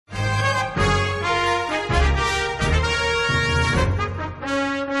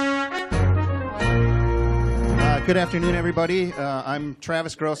Good afternoon, everybody. I'm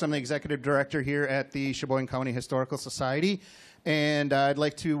Travis Gross. I'm the Executive Director here at the Sheboygan County Historical Society, and I'd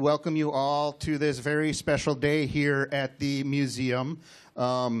like to welcome you all to this very special day here at the museum.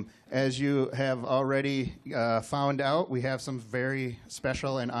 As you have already found out, we have some very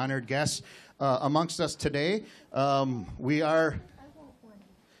special and honored guests amongst us today. We are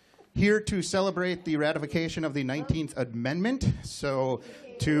here to celebrate the ratification of the 19th Amendment, so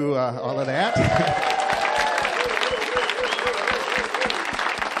to all of that.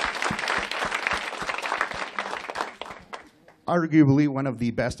 Arguably one of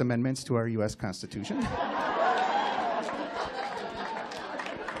the best amendments to our U.S. Constitution.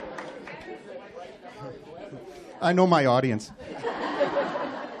 I know my audience.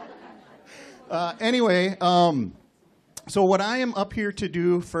 Anyway, so what I am up here to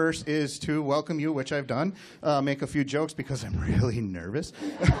do first is to welcome you, which I've done, make a few jokes because I'm really nervous.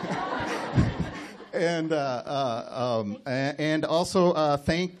 And also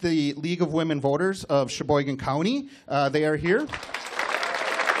thank the League of Women Voters of Sheboygan County. They are here.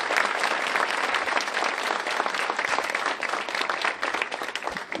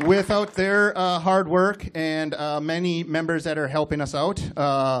 Without their hard work and many members that are helping us out,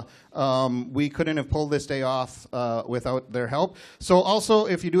 we couldn't have pulled this day off without their help. So also,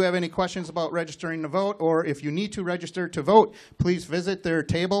 if you do have any questions about registering to vote, or if you need to register to vote, please visit their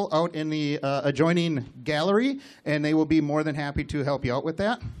table out in the adjoining gallery, and they will be more than happy to help you out with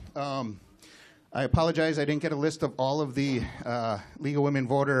that. I apologize, I didn't get a list of all of the League of Women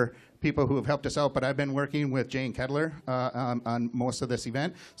Voter people who have helped us out, but I've been working with Jane Kedler on most of this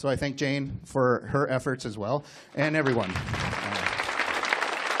event, so I thank Jane for her efforts as well, and everyone.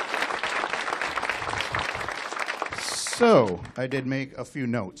 So, I did make a few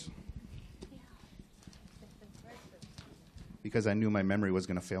notes, because I knew my memory was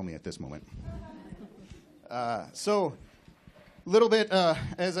going to fail me at this moment. So, a little bit,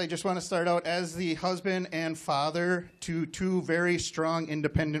 as I just want to start out, as the husband and father to two very strong,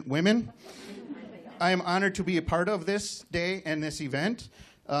 independent women, I am honored to be a part of this day and this event.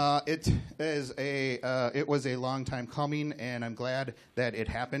 It was a long time coming, and I'm glad that it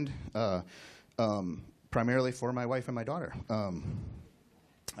happened, primarily for my wife and my daughter.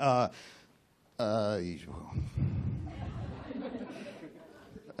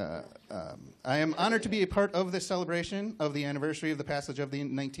 I am honored to be a part of this celebration of the anniversary of the passage of the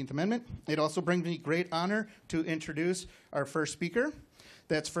 19th Amendment. It also brings me great honor to introduce our first speaker.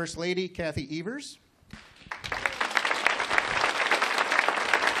 That's First Lady Cathy Evers.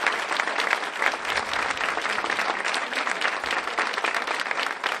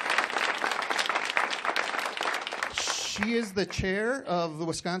 She is the chair of the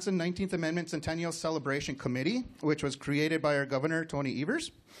Wisconsin 19th Amendment Centennial Celebration Committee, which was created by our Governor, Tony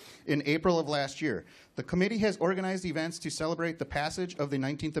Evers, in April of last year. The committee has organized events to celebrate the passage of the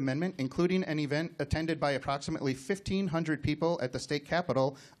 19th Amendment, including an event attended by approximately 1,500 people at the state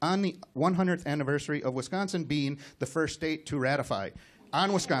capitol on the 100th anniversary of Wisconsin being the first state to ratify.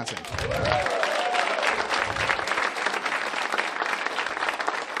 On Wisconsin.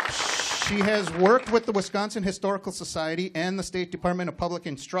 She has worked with the Wisconsin Historical Society and the State Department of Public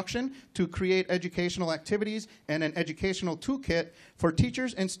Instruction to create educational activities and an educational toolkit for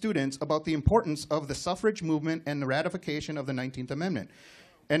teachers and students about the importance of the suffrage movement and the ratification of the 19th Amendment,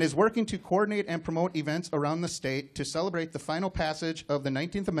 and is working to coordinate and promote events around the state to celebrate the final passage of the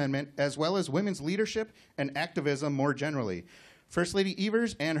 19th Amendment, as well as women's leadership and activism more generally. First Lady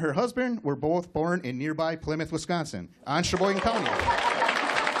Evers and her husband were both born in nearby Plymouth, Wisconsin, on Sheboygan County.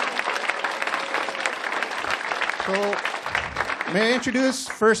 So, may I introduce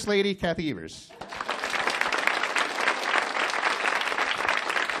First Lady Cathy Evers.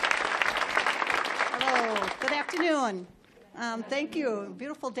 Hello, good afternoon. Thank you.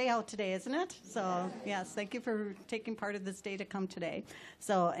 Beautiful day out today, isn't it? So, yes, thank you for taking part of this day to come today.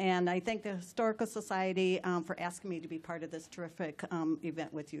 So, and I thank the Historical Society for asking me to be part of this terrific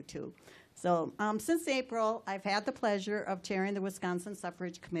event with you, too. So, since April, I've had the pleasure of chairing the Wisconsin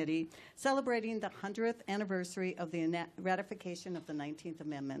Suffrage Committee, celebrating the 100th anniversary of the ratification of the 19th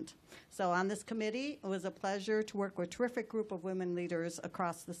Amendment. So, on this committee, it was a pleasure to work with a terrific group of women leaders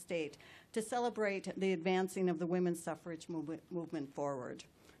across the state to celebrate the advancing of the women's suffrage movement forward.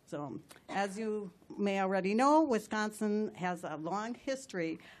 So, as you may already know, Wisconsin has a long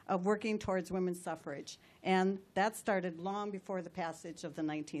history of working towards women's suffrage, and that started long before the passage of the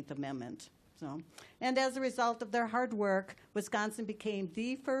 19th Amendment. So, and as a result of their hard work, Wisconsin became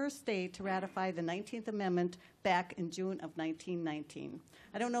the first state to ratify the 19th Amendment back in June of 1919.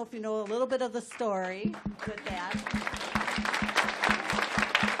 I don't know if you know a little bit of the story with that.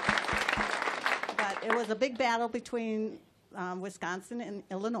 But it was a big battle between Wisconsin and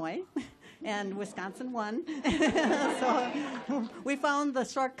Illinois, and Wisconsin won. So we found the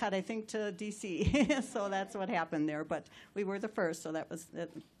shortcut, I think, to D.C. So that's what happened there. But we were the first, so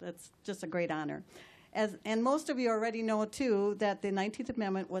that's just a great honor. And most of you already know, too, that the 19th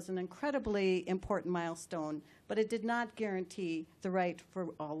Amendment was an incredibly important milestone, but it did not guarantee the right for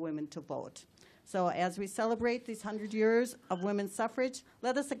all women to vote. So as we celebrate these 100 years of women's suffrage,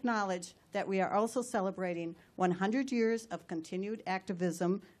 let us acknowledge that we are also celebrating 100 years of continued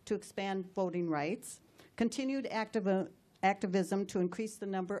activism to expand voting rights, continued activism to increase the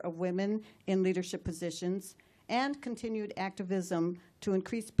number of women in leadership positions, and continued activism to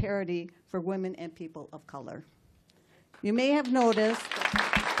increase parity for women and people of color. You may have noticed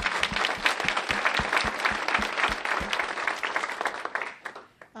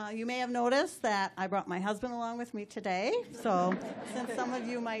that I brought my husband along with me today. So since some of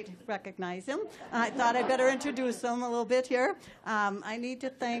you might recognize him, I thought I'd better introduce him a little bit here. I need to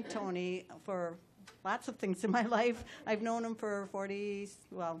thank Tony for lots of things in my life. I've known him for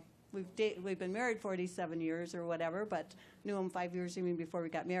we've been married 47 years or whatever, but knew him 5 years even before we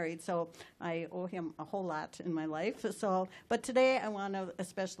got married. So I owe him a whole lot in my life. But today I want to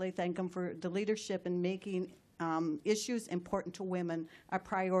especially thank him for the leadership in making issues important to women a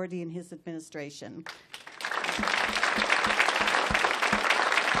priority in his administration.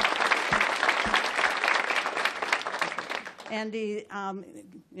 And he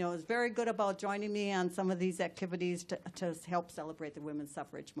is very good about joining me on some of these activities to help celebrate the women's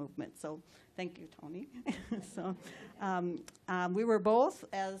suffrage movement. So thank you, Tony. We were both,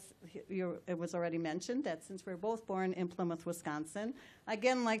 as it was already mentioned, that since we were both born in Plymouth, Wisconsin, I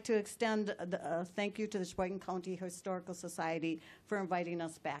again like to extend a thank you to the Sheboygan County Historical Society for inviting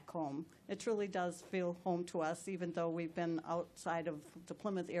us back home. It truly does feel home to us, even though we've been outside of the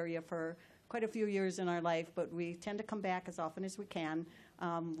Plymouth area for quite a few years in our life, but we tend to come back as often as we can.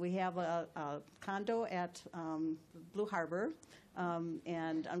 We have a condo at Blue Harbor,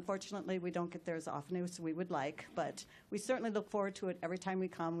 and unfortunately we don't get there as often as we would like, but we certainly look forward to it every time we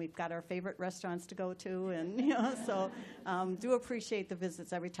come. We've got our favorite restaurants to go to, and so do appreciate the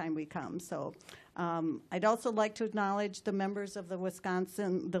visits every time we come. So I'd also like to acknowledge the members of the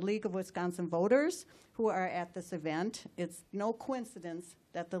League of Wisconsin Voters who are at this event. It's no coincidence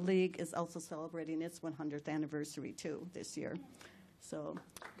that the League is also celebrating its 100th anniversary, too, this year. So,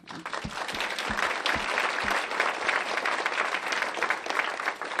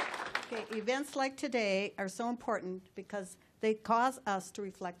 events like today are so important because they cause us to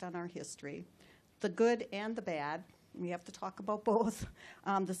reflect on our history, the good and the bad. We have to talk about both,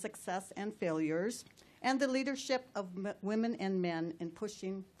 the success and failures, and the leadership of women and men in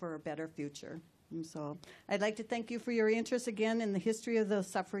pushing for a better future. And so I'd like to thank you for your interest again in the history of the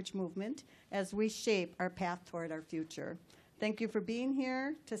suffrage movement as we shape our path toward our future. Thank you for being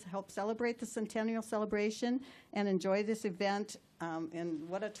here to help celebrate the Centennial celebration and enjoy this event. And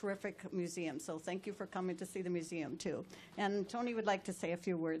what a terrific museum. So thank you for coming to see the museum, too. And Tony would like to say a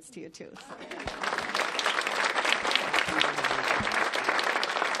few words to you, too. So.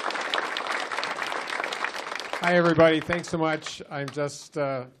 Hi, everybody. Thanks so much. I'm just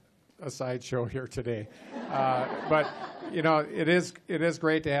a sideshow here today. But, it is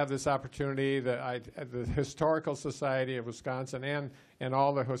great to have this opportunity. The Historical Society of Wisconsin and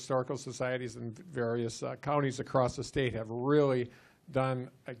all the historical societies in various counties across the state have really done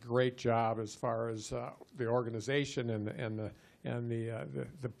a great job as far as the organization and the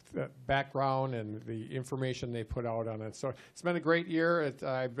background and the information they put out on it. So it's been a great year.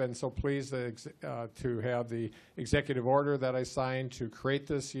 I've been so pleased to have the executive order that I signed to create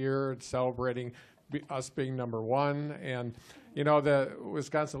this year, celebrating us being number one. And, the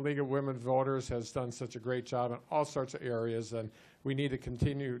Wisconsin League of Women Voters has done such a great job in all sorts of areas, and we need to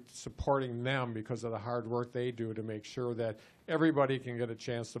continue supporting them because of the hard work they do to make sure that everybody can get a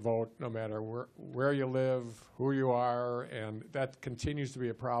chance to vote no matter where you live, who you are, and that continues to be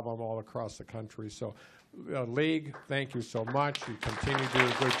a problem all across the country. So, League, thank you so much. You continue to do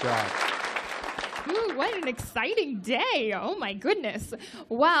a good job. Ooh, what an exciting day. Oh, my goodness.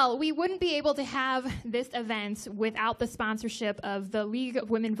 Well, we wouldn't be able to have this event without the sponsorship of the League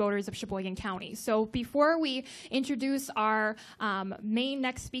of Women Voters of Sheboygan County. So before we introduce our main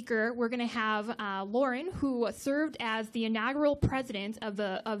next speaker, we're going to have Lauren, who served as the inaugural president of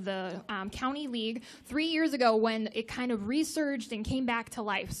the County League 3 years ago when it kind of resurged and came back to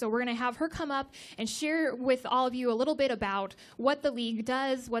life. So we're going to have her come up and share with all of you a little bit about what the League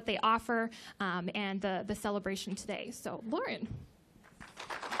does, what they offer, and the celebration today. So, Lauren.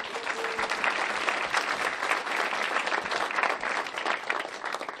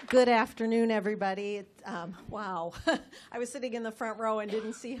 Good afternoon, everybody. Wow. I was sitting in the front row and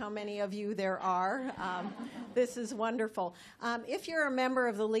didn't see how many of you there are. This is wonderful. If you're a member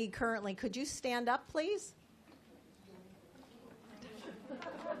of the League currently, could you stand up, please?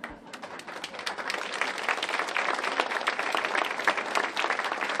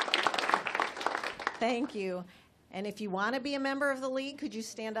 Thank you. And if you want to be a member of the League, could you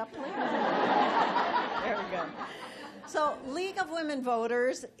stand up, please? There we go. So, League of Women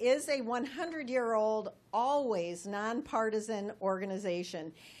Voters is a 100-year-old, always nonpartisan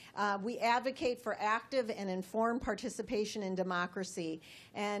organization. We advocate for active and informed participation in democracy.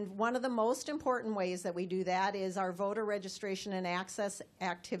 And one of the most important ways that we do that is our voter registration and access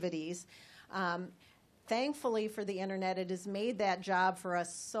activities. Thankfully for the internet, it has made that job for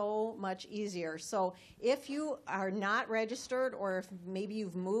us so much easier. So if you are not registered, or if maybe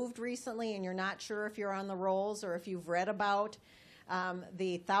you've moved recently and you're not sure if you're on the rolls, or if you've read about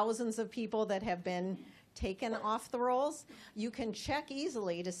the thousands of people that have been taken off the rolls, you can check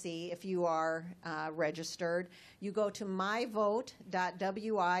easily to see if you are registered. You go to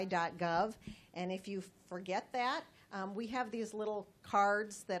myvote.wi.gov, and if you forget that, we have these little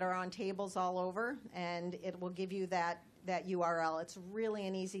cards that are on tables all over, and it will give you that URL. It's really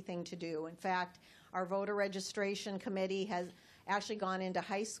an easy thing to do. In fact, our voter registration committee has actually gone into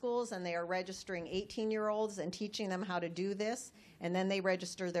high schools, and they are registering 18-year-olds and teaching them how to do this, and then they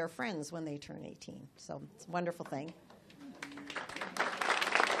register their friends when they turn 18. So it's a wonderful thing.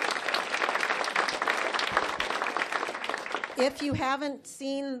 If you haven't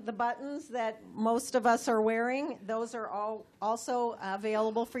seen the buttons that most of us are wearing, those are all also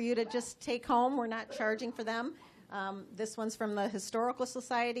available for you to just take home. We're not charging for them. This one's from the Historical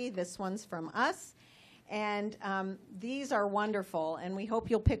Society. This one's from us. And these are wonderful, and we hope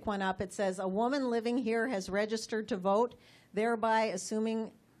you'll pick one up. It says, "A woman living here has registered to vote, thereby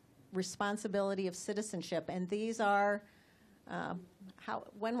assuming responsibility of citizenship." And these are,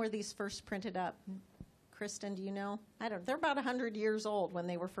 when were these first printed up? Kristen, do you know? I don't. They're about 100 years old when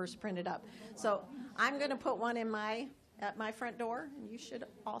they were first printed up. So I'm going to put one at my front door, and you should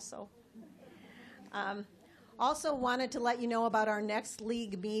also. Also wanted to let you know about our next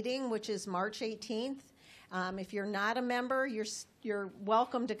League meeting, which is March 18th. If you're not a member, you're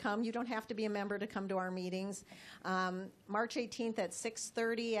welcome to come. You don't have to be a member to come to our meetings. March 18th at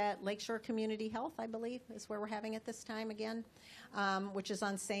 6:30 at Lakeshore Community Health, I believe, is where we're having it this time again, which is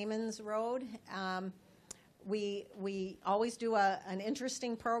on Samons Road. We always do an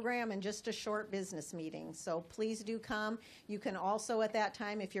interesting program and just a short business meeting. So please do come. You can also at that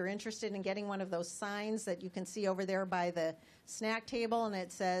time, if you're interested in getting one of those signs that you can see over there by the snack table, and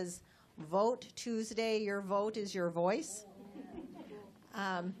it says, "Vote Tuesday, your vote is your voice."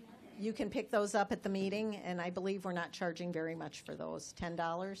 You can pick those up at the meeting, and I believe we're not charging very much for those.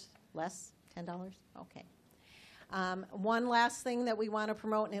 $10? Less? $10? Okay. One last thing that we want to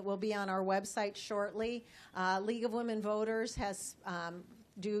promote, and it will be on our website shortly. League of Women Voters has,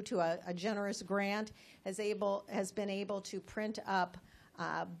 due to a generous grant, has been able to print up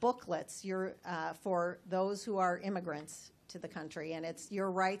booklets for those who are immigrants to the country, and it's Your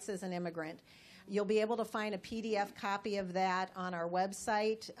Rights as an Immigrant. You'll be able to find a PDF copy of that on our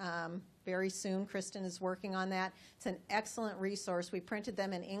website very soon. Kristen is working on that. It's an excellent resource. We printed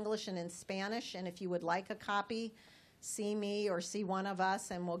them in English and in Spanish, and if you would like a copy, see me or see one of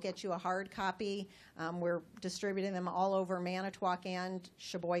us, and we'll get you a hard copy. We're distributing them all over Manitowoc and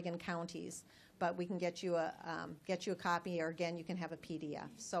Sheboygan counties, but we can get you a copy, or again, you can have a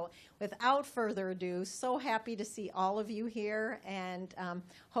PDF. So without further ado, so happy to see all of you here, and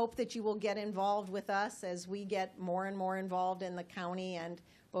hope that you will get involved with us as we get more and more involved in the county and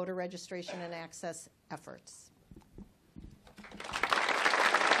voter registration and access efforts.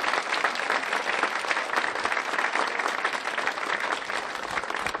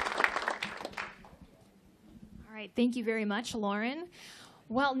 All right, thank you very much, Lauren.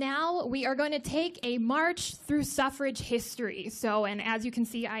 Well, now we are going to take a march through suffrage history. So, and as you can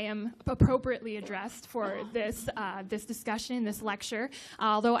see, I am appropriately addressed for this discussion, this lecture.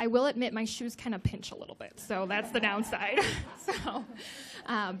 Although I will admit my shoes kind of pinch a little bit, so that's the downside.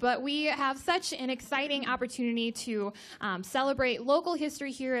 But we have such an exciting opportunity to celebrate local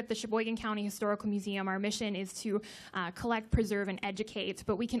history here at the Sheboygan County Historical Museum. Our mission is to collect, preserve, and educate,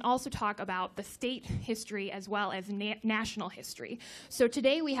 but we can also talk about the state history as well as national history. So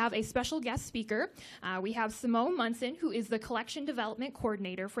today we have a special guest speaker. We have Simone Munson, who is the Collection Development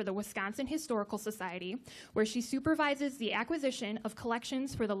Coordinator for the Wisconsin Historical Society, where she supervises the acquisition of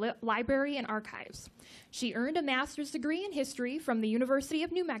collections for the library and archives. She earned a master's degree in history from the University University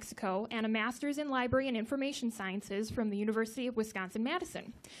of New Mexico and a master's in library and information sciences from the University of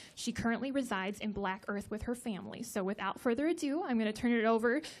Wisconsin-Madison. She currently resides in Black Earth with her family. So without further ado, I'm going to turn it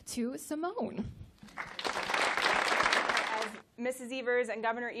over to Simone. As Mrs. Evers and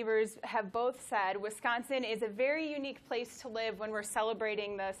Governor Evers have both said, Wisconsin is a very unique place to live when we're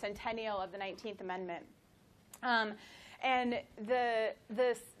celebrating the centennial of the 19th Amendment. And the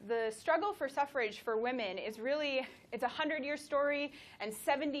struggle for suffrage for women is really, it's a 100-year story, and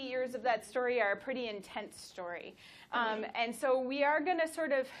 70 years of that story are a pretty intense story. And so we are going to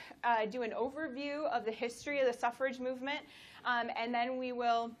sort of do an overview of the history of the suffrage movement, and then we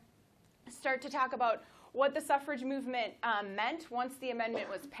will start to talk about what the suffrage movement meant once the amendment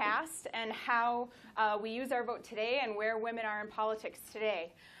was passed, and how we use our vote today, and where women are in politics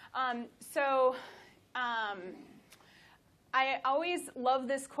today. I always love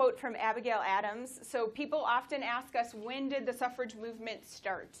this quote from Abigail Adams. So people often ask us, when did the suffrage movement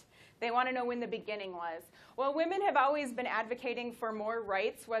start? They want to know when the beginning was. Well, women have always been advocating for more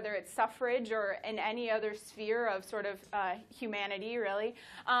rights, whether it's suffrage or in any other sphere of sort of humanity, really.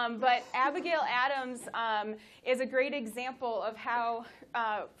 But Abigail Adams is a great example of how,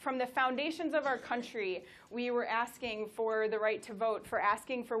 from the foundations of our country, we were asking for the right to vote, for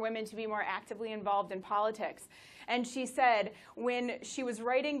asking for women to be more actively involved in politics. And she said, when she was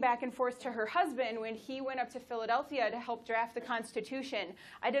writing back and forth to her husband, when he went up to Philadelphia to help draft the Constitution,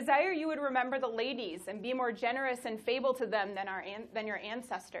 I desire you would remember the ladies and be more generous and fable to them than your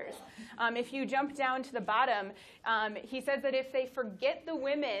ancestors. If you jump down to the bottom, he says that if they forget the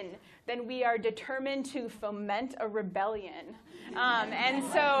women, then we are determined to foment a rebellion. And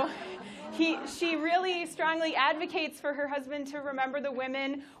so she really strongly advocates for her husband to remember the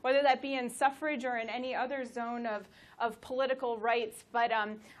women, whether that be in suffrage or in any other zone of political rights. But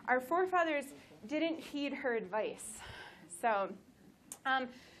our forefathers didn't heed her advice. So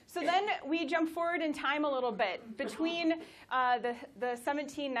then we jump forward in time a little bit. Between the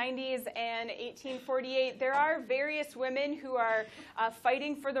 1790s and 1848, there are various women who are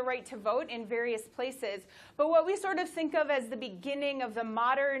fighting for the right to vote in various places. But what we sort of think of as the beginning of the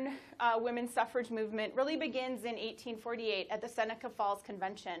modern women's suffrage movement really begins in 1848 at the Seneca Falls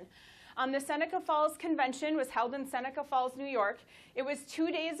Convention. The Seneca Falls Convention was held in Seneca Falls, New York. It was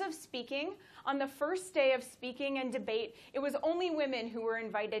 2 days of speaking. On the first day of speaking and debate, it was only women who were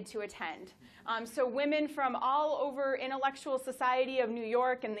invited to attend. So women from all over intellectual society of New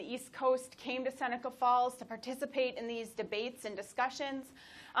York and the East Coast came to Seneca Falls to participate in these debates and discussions,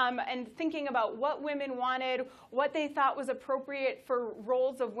 and thinking about what women wanted, what they thought was appropriate for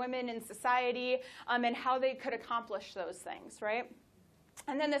roles of women in society, and how they could accomplish those things, right?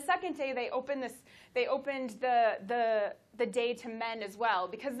 And then the second day, they opened the day to men as well,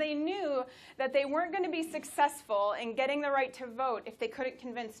 because they knew that they weren't going to be successful in getting the right to vote if they couldn't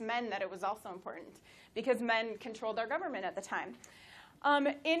convince men that it was also important, because men controlled our government at the time. In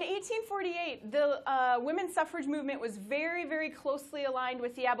 1848, the women's suffrage movement was very, very closely aligned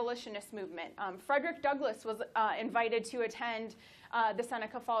with the abolitionist movement. Frederick Douglass was invited to attend the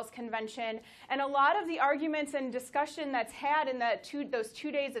Seneca Falls Convention, and a lot of the arguments and discussion that's had in those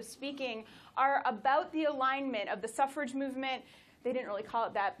 2 days of speaking are about the alignment of the suffrage movement. They didn't really call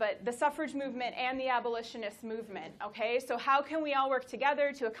it that, but the suffrage movement and the abolitionist movement, okay? So how can we all work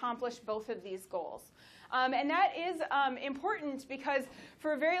together to accomplish both of these goals? And that is important because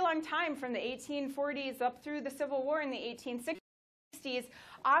for a very long time, from the 1840s up through the Civil War in the 1860s,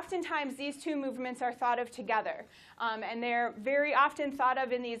 oftentimes these two movements are thought of together. And they're very often thought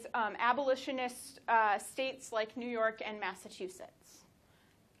of in these abolitionist states like New York and Massachusetts.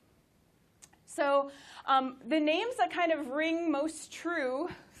 So the names that kind of ring most true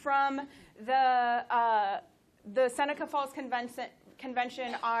from the Seneca Falls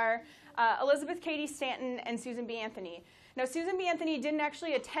Convention are Elizabeth Cady Stanton and Susan B. Anthony. Now, Susan B. Anthony didn't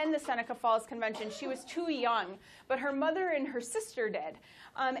actually attend the Seneca Falls Convention. She was too young, but her mother and her sister did.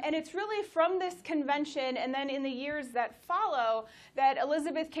 And it's really from this convention and then in the years that follow that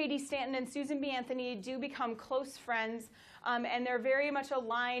Elizabeth Cady Stanton and Susan B. Anthony do become close friends, and they're very much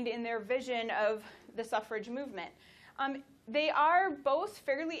aligned in their vision of the suffrage movement. They are both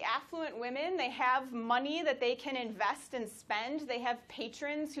fairly affluent women. They have money that they can invest and spend. They have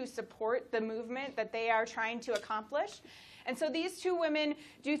patrons who support the movement that they are trying to accomplish. And so these two women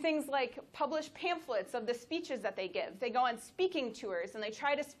do things like publish pamphlets of the speeches that they give. They go on speaking tours, and they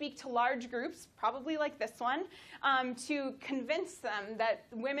try to speak to large groups, probably like this one, to convince them that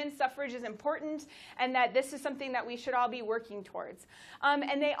women's suffrage is important and that this is something that we should all be working towards.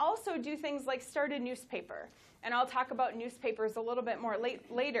 And they also do things like start a newspaper. And I'll talk about newspapers a little bit more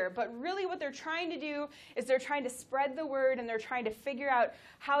later. But really what they're trying to do is they're trying to spread the word, and they're trying to figure out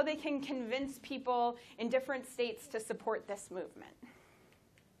how they can convince people in different states to support this movement.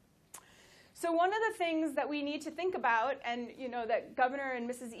 So one of the things that we need to think about, and that Governor and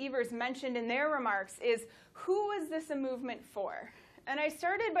Mrs. Evers mentioned in their remarks, is who is this a movement for? And I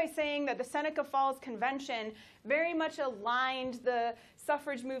started by saying that the Seneca Falls Convention very much aligned the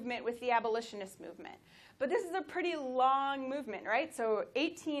suffrage movement with the abolitionist movement. But this is a pretty long movement, right? So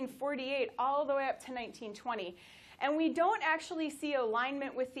 1848 all the way up to 1920. And we don't actually see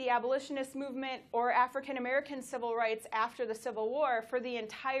alignment with the abolitionist movement or African American civil rights after the Civil War for the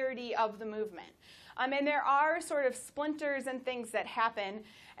entirety of the movement. And there are sort of splinters and things that happen.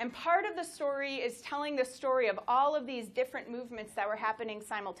 And part of the story is telling the story of all of these different movements that were happening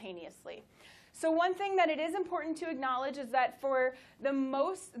simultaneously. So one thing that it is important to acknowledge is that for the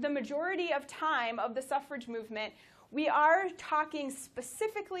majority of time of the suffrage movement, we are talking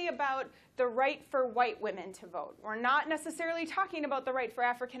specifically about the right for white women to vote. We're not necessarily talking about the right for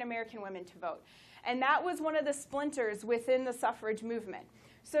African American women to vote. And that was one of the splinters within the suffrage movement.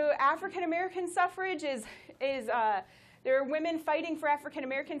 So African American suffrage there are women fighting for African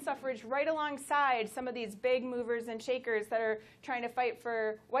American suffrage right alongside some of these big movers and shakers that are trying to fight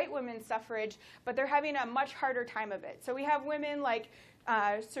for white women's suffrage, but they're having a much harder time of it. So we have women like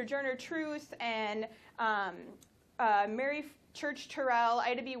Sojourner Truth and Mary Church Terrell,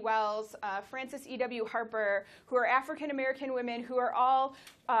 Ida B. Wells, Frances E.W. Harper, who are African American women who are all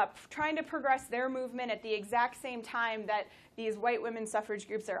trying to progress their movement at the exact same time that these white women's suffrage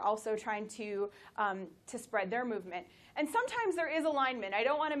groups are also trying to spread their movement. And sometimes there is alignment. I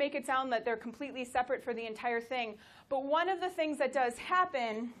don't want to make it sound that they're completely separate for the entire thing, but one of the things that does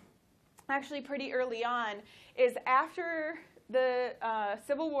happen, actually pretty early on, is after the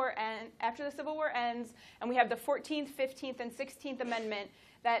Civil War ends, and we have the 14th, 15th, and 16th Amendment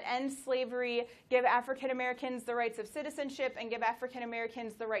that end slavery, give African Americans the rights of citizenship, and give African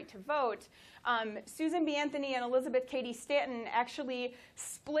Americans the right to vote. Susan B. Anthony and Elizabeth Cady Stanton actually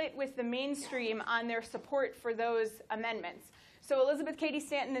split with the mainstream on their support for those amendments. So Elizabeth Cady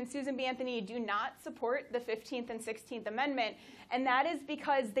Stanton and Susan B. Anthony do not support the 15th and 16th Amendment, and that is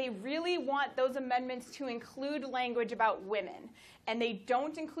because they really want those amendments to include language about women. And they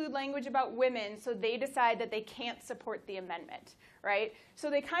don't include language about women, so they decide that they can't support the amendment, right? So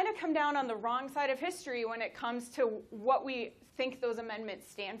they kind of come down on the wrong side of history when it comes to what we think those amendments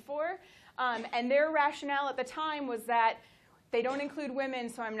stand for. And their rationale at the time was that they don't include women,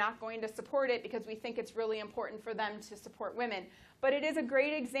 so I'm not going to support it because we think it's really important for them to support women. But it is a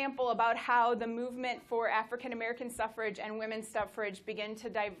great example about how the movement for African American suffrage and women's suffrage begin to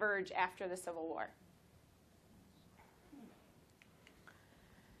diverge after the Civil War.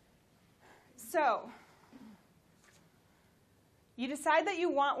 So, you decide that you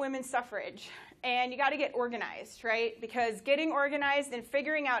want women's suffrage, and you got to get organized, right? Because getting organized and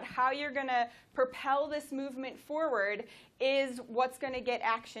figuring out how you're going to propel this movement forward is what's going to get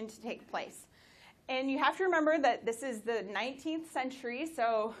action to take place. And you have to remember that this is the 19th century,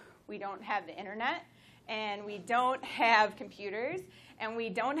 so we don't have the internet, and we don't have computers, and we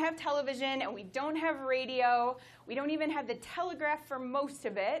don't have television, and we don't have radio. We don't even have the telegraph for most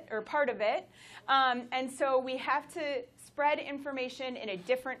of it, or part of it. And so we have to spread information in a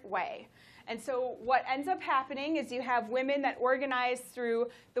different way. And so what ends up happening is you have women that organize through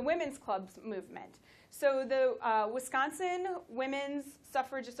the women's clubs movement. So the Wisconsin Women's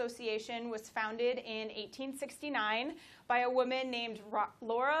Suffrage Association was founded in 1869 by a woman named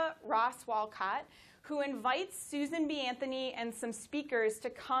Laura Ross Walcott, who invites Susan B. Anthony and some speakers to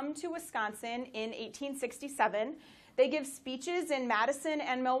come to Wisconsin in 1867. They give speeches in Madison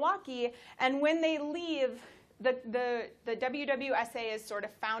and Milwaukee, and when they leave, the WWSA is sort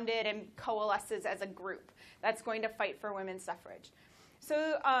of founded and coalesces as a group that's going to fight for women's suffrage.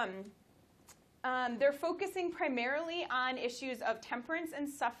 So they're focusing primarily on issues of temperance and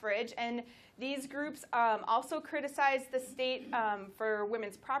suffrage, and these groups also criticize the state for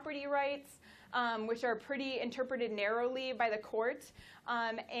women's property rights, which are pretty interpreted narrowly by the court,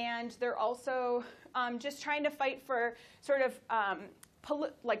 and they're also just trying to fight for sort of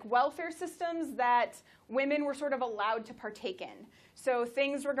like welfare systems that women were sort of allowed to partake in. So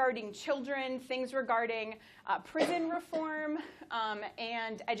things regarding children, things regarding prison reform,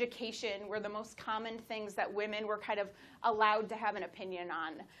 and education were the most common things that women were kind of allowed to have an opinion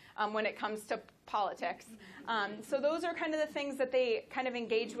on when it comes to politics. So those are kind of the things that they kind of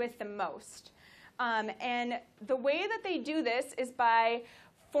engage with the most. And the way that they do this is by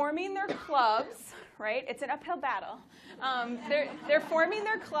forming their clubs, right? It's an uphill battle. They're forming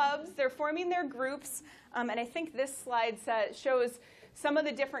their clubs, they're forming their groups, and I think this slide shows some of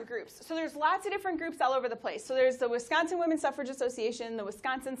the different groups. So there's lots of different groups all over the place. So there's the Wisconsin Women's Suffrage Association, the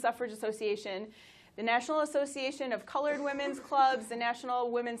Wisconsin Suffrage Association, the National Association of Colored Women's Clubs, the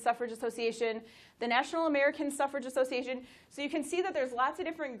National Women's Suffrage Association, the National American Suffrage Association. So you can see that there's lots of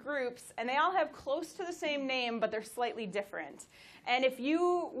different groups, and they all have close to the same name, but they're slightly different. And if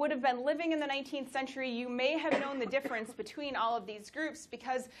you would have been living in the 19th century, you may have known the difference between all of these groups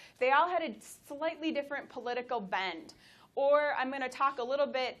because they all had a slightly different political bend. Or I'm going to talk a little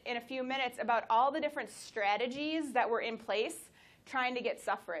bit in a few minutes about all the different strategies that were in place trying to get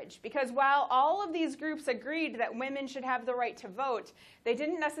suffrage. Because while all of these groups agreed that women should have the right to vote, they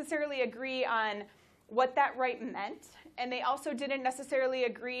didn't necessarily agree on what that right meant, and they also didn't necessarily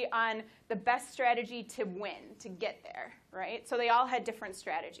agree on the best strategy to win, to get there, right? So they all had different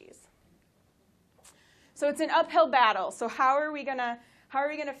strategies. So it's an uphill battle. So how are we gonna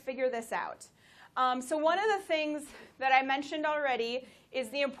figure this out? So one of the things that I mentioned already is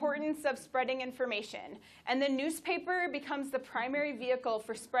the importance of spreading information. And the newspaper becomes the primary vehicle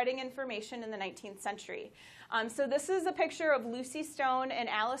for spreading information in the 19th century. So this is a picture of Lucy Stone and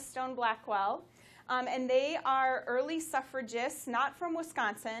Alice Stone Blackwell. And they are early suffragists, not from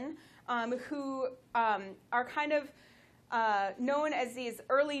Wisconsin, who are kind of known as these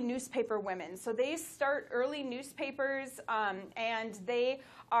early newspaper women. So they start early newspapers, and they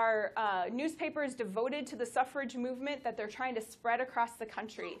are newspapers devoted to the suffrage movement that they're trying to spread across the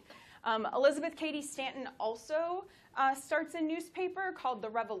country. Elizabeth Cady Stanton also starts a newspaper called The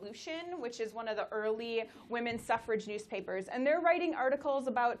Revolution, which is one of the early women's suffrage newspapers. And they're writing articles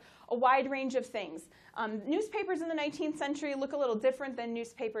about a wide range of things. Newspapers in the 19th century look a little different than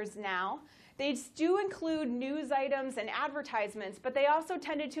newspapers now. They do include news items and advertisements, but they also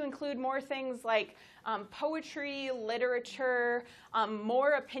tended to include more things like poetry, literature,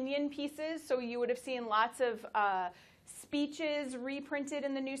 more opinion pieces. So you would have seen lots of speeches reprinted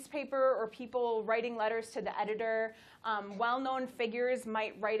in the newspaper or people writing letters to the editor. Well-known figures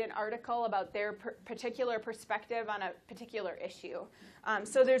might write an article about their particular perspective on a particular issue.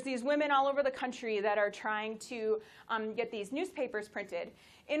 So there's these women all over the country that are trying to get these newspapers printed.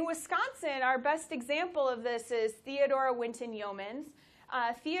 In Wisconsin, our best example of this is Theodora Winton Yeomans.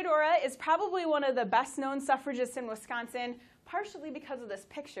 Theodora is probably one of the best-known suffragists in Wisconsin, partially because of this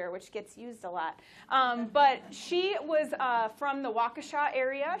picture, which gets used a lot. But she was from the Waukesha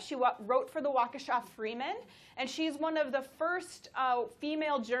area. She wrote for the Waukesha Freeman, and she's one of the first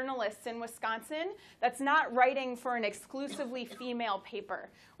female journalists in Wisconsin that's not writing for an exclusively female paper,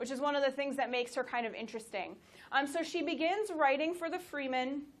 which is one of the things that makes her kind of interesting. So she begins writing for the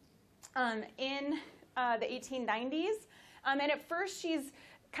Freeman in the 1890s, and at first she's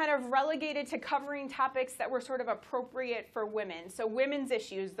kind of relegated to covering topics that were sort of appropriate for women. So women's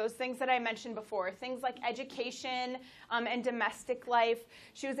issues, those things that I mentioned before, things like education and domestic life.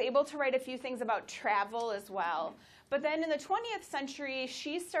 She was able to write a few things about travel as well. But then in the 20th century,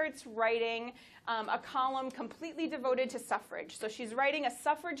 she starts writing a column completely devoted to suffrage. So she's writing a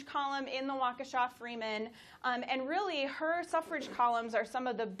suffrage column in the Waukesha Freeman, and really her suffrage columns are some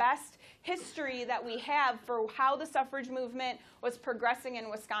of the best history that we have for how the suffrage movement was progressing in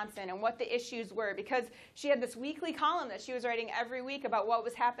Wisconsin and what the issues were, because she had this weekly column that she was writing every week about what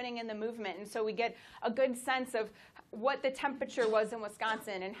was happening in the movement, and so we get a good sense of what the temperature was in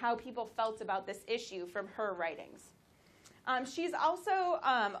Wisconsin and how people felt about this issue from her writings. She's also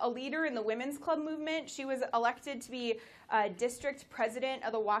a leader in the women's club movement. She was elected to be district president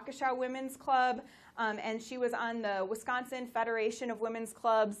of the Waukesha Women's Club, and she was on the Wisconsin Federation of Women's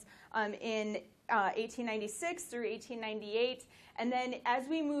Clubs in 1896 through 1898. And then as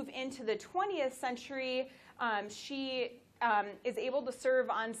we move into the 20th century, she is able to serve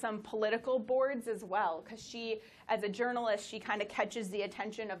on some political boards as well, because she, as a journalist, she kind of catches the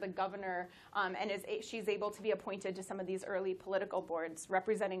attention of the governor, and she's able to be appointed to some of these early political boards,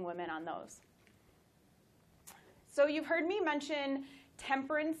 representing women on those. So you've heard me mention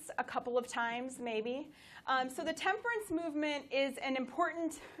temperance a couple of times, maybe. So the temperance movement is an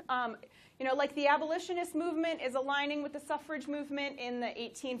important, like the abolitionist movement is aligning with the suffrage movement in the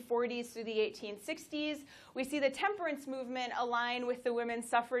 1840s through the 1860s. We see the temperance movement align with the women's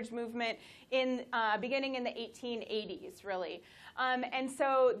suffrage movement beginning in the 1880s, really. And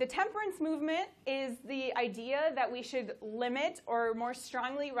so the temperance movement is the idea that we should limit or more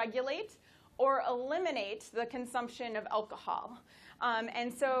strongly regulate or eliminate the consumption of alcohol.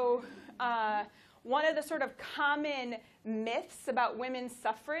 And so one of the sort of common myths about women's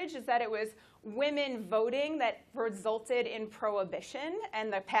suffrage is that it was women voting that resulted in prohibition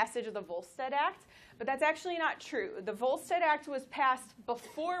and the passage of the Volstead Act, but that's actually not true. The Volstead Act was passed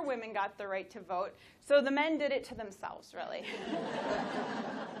before women got the right to vote, so the men did it to themselves, really.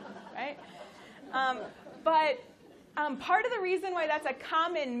 Right? But part of the reason why that's a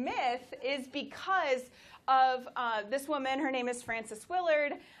common myth is because of this woman, her name is Frances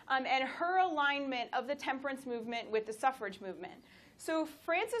Willard, and her alignment of the temperance movement with the suffrage movement. So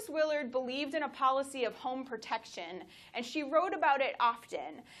Frances Willard believed in a policy of home protection, and she wrote about it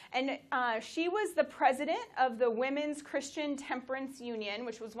often. And she was the president of the Women's Christian Temperance Union,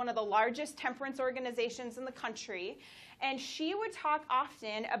 which was one of the largest temperance organizations in the country. And she would talk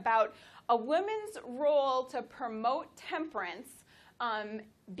often about a woman's role to promote temperance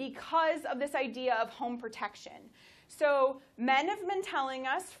because of this idea of home protection. So men have been telling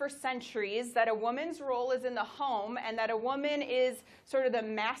us for centuries that a woman's role is in the home and that a woman is sort of the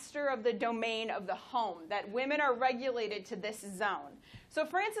master of the domain of the home, that women are regulated to this zone. So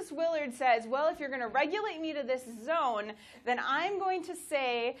Frances Willard says, well, if you're going to regulate me to this zone, then I'm going to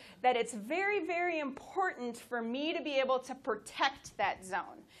say that it's very, very important for me to be able to protect that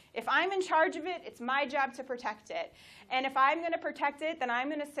zone. If I'm in charge of it, it's my job to protect it. And if I'm going to protect it, then I'm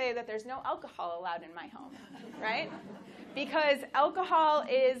going to say that there's no alcohol allowed in my home, right? Because alcohol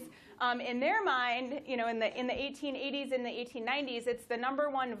is, in their mind, you know, in the 1880s and the 1890s, it's the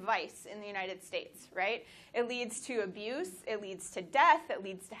 #1 vice in the United States, right? It leads to abuse, it leads to death, it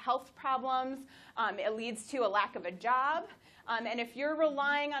leads to health problems, it leads to a lack of a job. And if you're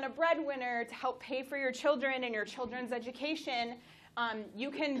relying on a breadwinner to help pay for your children and your children's education,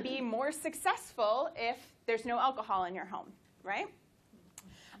 you can be more successful if there's no alcohol in your home, right?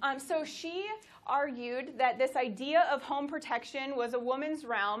 So she argued that this idea of home protection was a woman's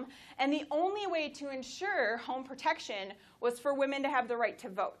realm, and the only way to ensure home protection was for women to have the right to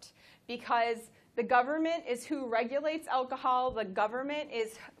vote, because the government is who regulates alcohol, the government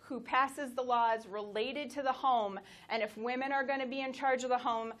is who passes the laws related to the home, and if women are going to be in charge of the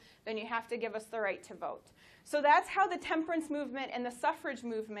home, then you have to give us the right to vote. So that's how the temperance movement and the suffrage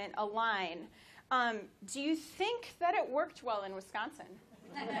movement align. Do you think that it worked well in Wisconsin?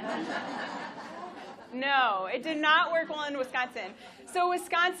 No, it did not work well in Wisconsin. So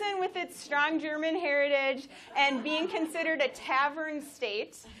Wisconsin, with its strong German heritage and being considered a tavern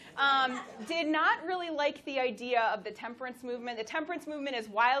state, did not really like the idea of the temperance movement. The temperance movement is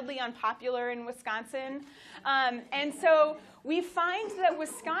wildly unpopular in Wisconsin. And so we find that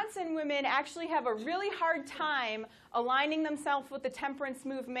Wisconsin women actually have a really hard time aligning themselves with the temperance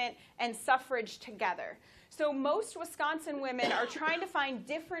movement and suffrage together. So most Wisconsin women are trying to find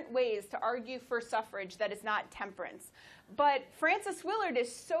different ways to argue for suffrage that is not temperance. But Frances Willard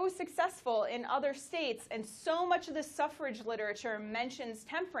is so successful in other states, and so much of the suffrage literature mentions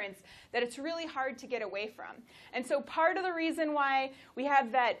temperance that it's really hard to get away from. And so part of the reason why we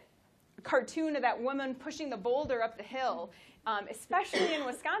have that cartoon of that woman pushing the boulder up the hill, especially in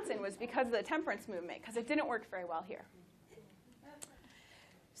Wisconsin, was because of the temperance movement, because it didn't work very well here.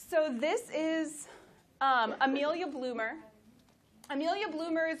 So this is Amelia Bloomer. Amelia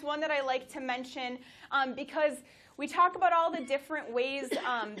Bloomer is one that I like to mention because we talk about all the different ways,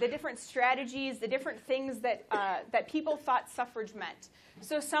 the different strategies, the different things that, that people thought suffrage meant.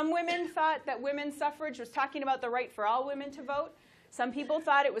 So some women thought that women's suffrage was talking about the right for all women to vote. Some people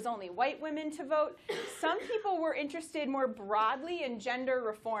thought it was only white women to vote. Some people were interested more broadly in gender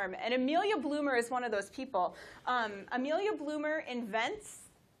reform, and Amelia Bloomer is one of those people. Amelia Bloomer invents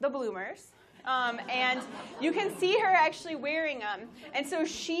the bloomers. And you can see her actually wearing them. And so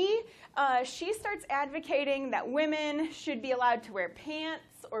she starts advocating that women should be allowed to wear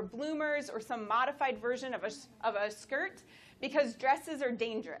pants or bloomers or some modified version of a skirt because dresses are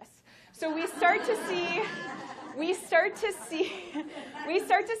dangerous. So we start to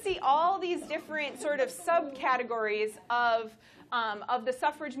see all these different sort of subcategories of the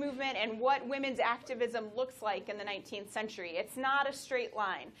suffrage movement and what women's activism looks like in the 19th century. It's not a straight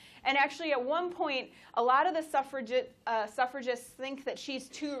line. And actually, at one point, a lot of the suffragists think that she's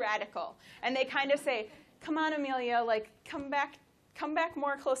too radical. And they kind of say, come on, Amelia, like, come back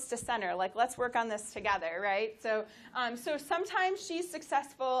more close to center. Like, let's work on this together, right? So sometimes she's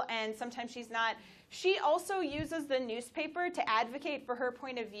successful and sometimes she's not. She also uses the newspaper to advocate for her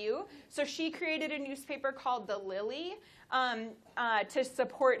point of view. So she created a newspaper called The Lily to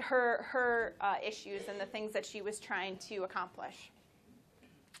support her issues and the things that she was trying to accomplish.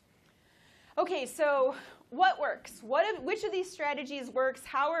 Okay, so what works? Which of these strategies works?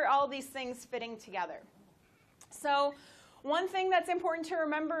 How are all these things fitting together? So One thing that's important to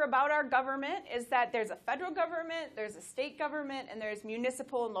remember about our government is that there's a federal government, there's a state government, and there's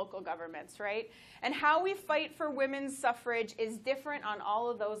municipal and local governments, right? And how we fight for women's suffrage is different on all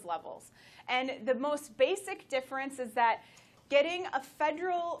of those levels. And the most basic difference is that getting a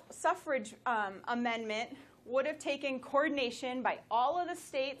federal suffrage amendment would have taken coordination by all of the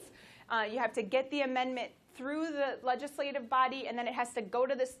states. You have to get the amendment through the legislative body, and then it has to go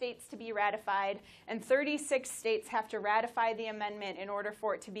to the states to be ratified, and 36 states have to ratify the amendment in order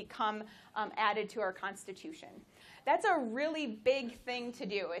for it to become added to our Constitution. That's a really big thing to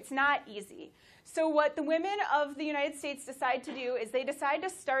do. It's not easy. So what the women of the United States decide to do is they decide to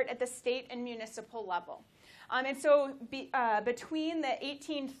start at the state and municipal level. And so between the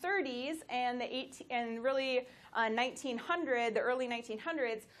 1830s and the 1900, the early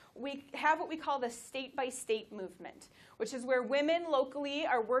 1900s, we have what we call the state-by-state movement, which is where women locally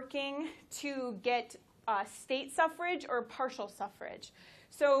are working to get state suffrage or partial suffrage.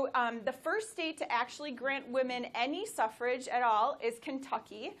 So the first state to actually grant women any suffrage at all is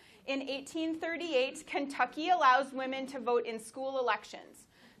Kentucky. In 1838, Kentucky allows women to vote in school elections.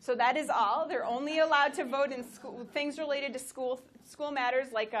 So that is all. They're only allowed to vote in school, things related to school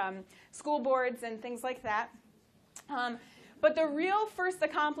matters like school boards and things like that. But the real first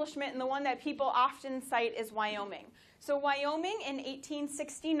accomplishment, and the one that people often cite, is Wyoming. So Wyoming in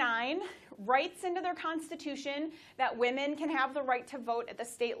 1869 writes into their constitution that women can have the right to vote at the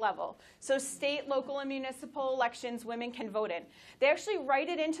state level. So state, local, and municipal elections women can vote in. They actually write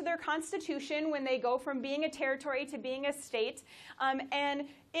it into their constitution when they go from being a territory to being a state. And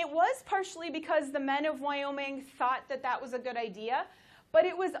it was partially because the men of Wyoming thought that that was a good idea, but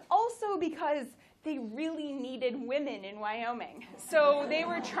it was also because they really needed women in Wyoming. So they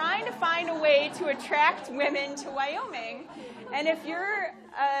were trying to find a way to attract women to Wyoming. And if you're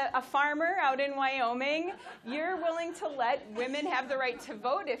a farmer out in Wyoming, you're willing to let women have the right to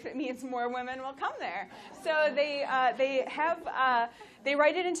vote if it means more women will come there. So they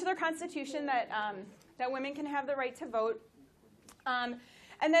write it into their constitution that women can have the right to vote.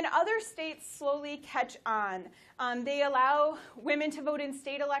 And then other states slowly catch on. They allow women to vote in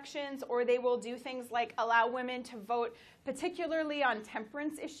state elections, or they will do things like allow women to vote particularly on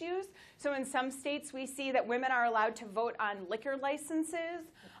temperance issues. So in some states, we see that women are allowed to vote on liquor licenses,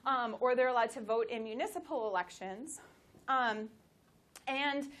 or they're allowed to vote in municipal elections. And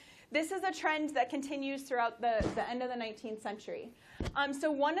this is a trend that continues throughout the end of the 19th century.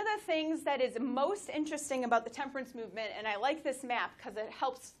 So one of the things that is most interesting about the temperance movement, and I like this map because it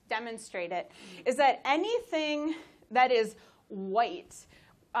helps demonstrate it, is that anything that is white,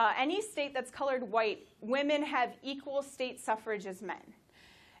 any state that's colored white, women have equal state suffrage as men.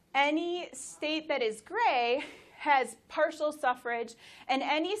 Any state that is gray has partial suffrage, and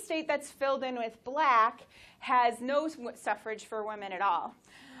any state that's filled in with black has no suffrage for women at all.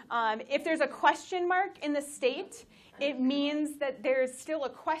 If there's a question mark in the state, it means that there's still a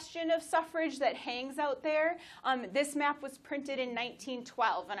question of suffrage that hangs out there. This map was printed in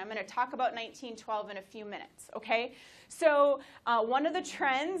 1912, and I'm going to talk about 1912 in a few minutes, okay? So one of the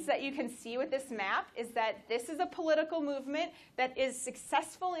trends that you can see with this map is that this is a political movement that is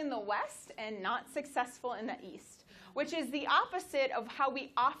successful in the West and not successful in the East, which is the opposite of how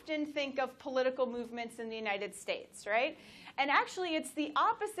we often think of political movements in the United States, right? And actually, it's the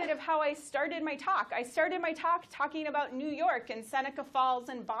opposite of how I started my talk. I started my talk talking about New York and Seneca Falls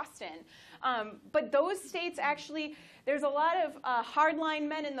and Boston. But those states actually, there's a lot of hardline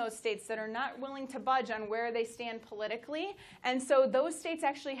men in those states that are not willing to budge on where they stand politically. And so those states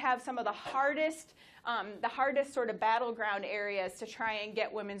actually have some of the hardest sort of battleground areas to try and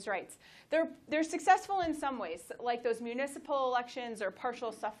get women's rights. They're successful in some ways, like those municipal elections or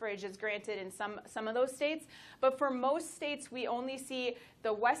partial suffrage is granted in some of those states. But for most states, we only see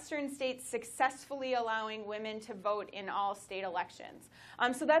the western states successfully allowing women to vote in all state elections.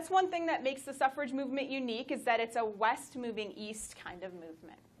 So that's one thing that makes the suffrage movement unique, is that it's a west moving east kind of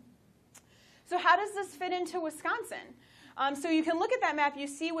movement. So how does this fit into Wisconsin? So you can look at that map. You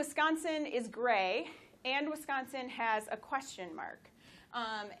see Wisconsin is gray, and Wisconsin has a question mark.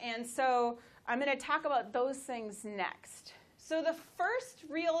 And so I'm going to talk about those things next. So the first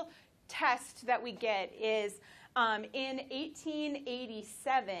real test that we get is in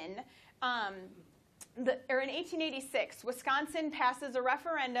 1887, or in 1886, Wisconsin passes a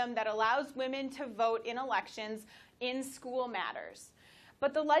referendum that allows women to vote in elections in school matters.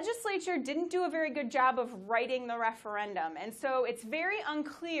 But the legislature didn't do a very good job of writing the referendum, and so it's very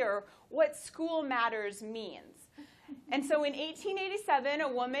unclear what school matters means. And so in 1887, a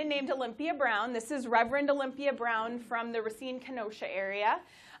woman named Olympia Brown, this is Reverend Olympia Brown from the Racine-Kenosha area,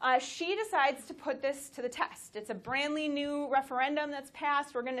 she decides to put this to the test. It's a brand new referendum that's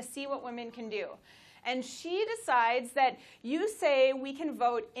passed. We're going to see what women can do. And she decides that you say we can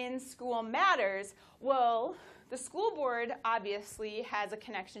vote in school matters. Well, the school board obviously has a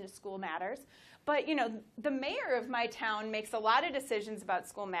connection to school matters. But, you know, the mayor of my town makes a lot of decisions about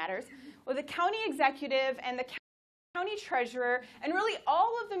school matters. Well, the county executive and the county treasurer and really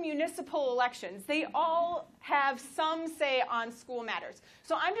all of the municipal elections, they all have some say on school matters.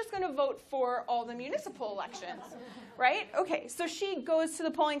 So I'm just going to vote for all the municipal elections, right? Okay, so she goes to the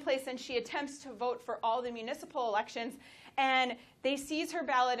polling place and she attempts to vote for all the municipal elections, and they seize her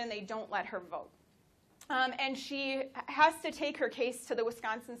ballot and they don't let her vote. And she has to take her case to the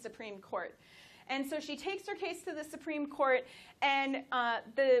Wisconsin Supreme Court. And so she takes her case to the Supreme Court, and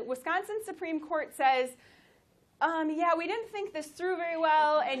the Wisconsin Supreme Court says, yeah, we didn't think this through very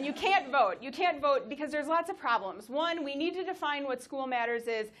well, and you can't vote. You can't vote because there's lots of problems. One, we need to define what school matters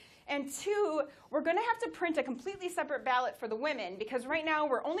is. And two, we're going to have to print a completely separate ballot for the women, because right now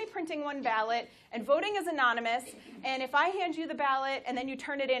we're only printing one ballot, and voting is anonymous. And if I hand you the ballot and then you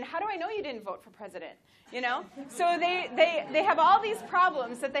turn it in, how do I know you didn't vote for president? You know? So they have all these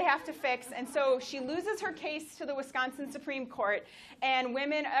problems that they have to fix. And so she loses her case to the Wisconsin Supreme Court, and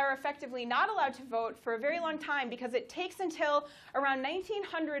women are effectively not allowed to vote for a very long time, because it takes until around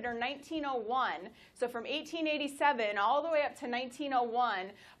 1900 or 1901, so from 1887 all the way up to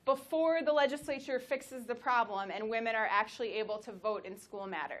 1901, before the legislature fixes the problem and women are actually able to vote in school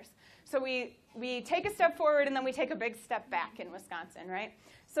matters. So we take a step forward and then we take a big step back in Wisconsin, right?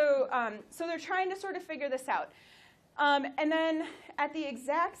 So they're trying to sort of figure this out. And then at the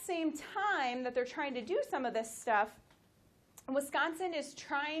exact same time that they're trying to do some of this stuff, Wisconsin is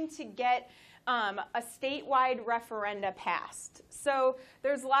trying to get a statewide referenda passed. So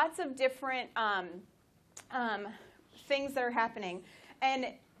there's lots of different things that are happening.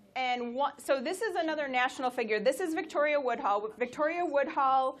 So this is another national figure. This is Victoria Woodhull. Victoria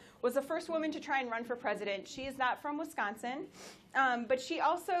Woodhull was the first woman to try and run for president. She is not from Wisconsin, but she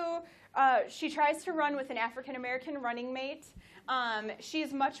also she tries to run with an African-American running mate.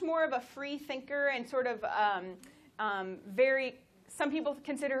 She's much more of a free thinker and sort of some people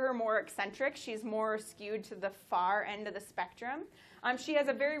consider her more eccentric. She's more skewed to the far end of the spectrum. She has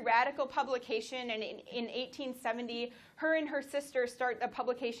a very radical publication, and in 1870, her and her sister start a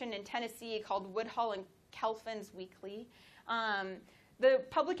publication in Tennessee called Woodhull and Kelfin's Weekly. The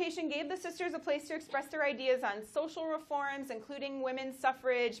publication gave the sisters a place to express their ideas on social reforms, including women's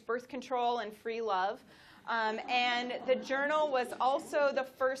suffrage, birth control, and free love. And the journal was also the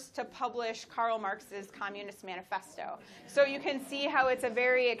first to publish Karl Marx's Communist Manifesto. So you can see how it's a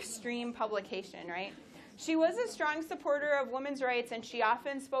very extreme publication, right? She was a strong supporter of women's rights, and she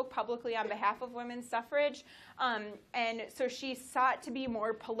often spoke publicly on behalf of women's suffrage. And so she sought to be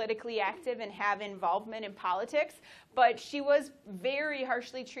more politically active and have involvement in politics. But she was very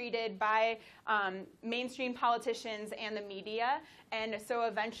harshly treated by mainstream politicians and the media. And so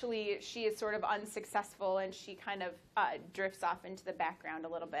eventually she is sort of unsuccessful, and she kind of drifts off into the background a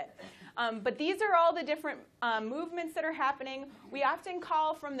little bit. But these are all the different movements that are happening. We often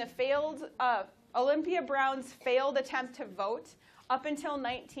call from the failed Olympia Brown's failed attempt to vote up until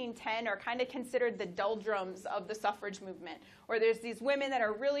 1910 are kind of considered the doldrums of the suffrage movement, where there's these women that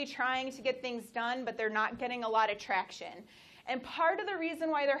are really trying to get things done, but they're not getting a lot of traction. And part of the reason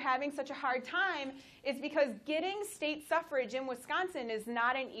why they're having such a hard time is because getting state suffrage in Wisconsin is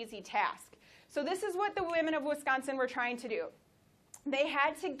not an easy task. So this is what the women of Wisconsin were trying to do. They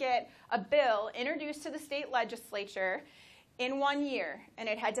had to get a bill introduced to the state legislature in 1 year, and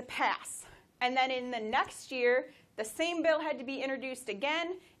it had to pass. And then in the next year, the same bill had to be introduced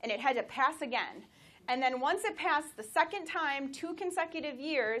again, and it had to pass again. And then once it passed the second time, 2 consecutive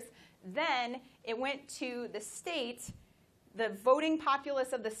years, then it went to the state, the voting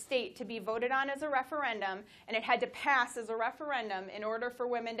populace of the state, to be voted on as a referendum, and it had to pass as a referendum in order for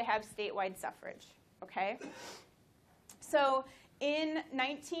women to have statewide suffrage. Okay? So in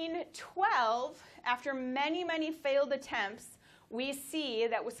 1912, after many, many failed attempts, we see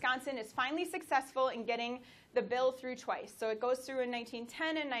that Wisconsin is finally successful in getting the bill through twice. So it goes through in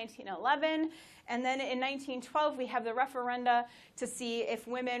 1910 and 1911, and then in 1912 we have the referenda to see if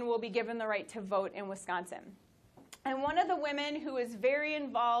women will be given the right to vote in Wisconsin. And one of the women who is very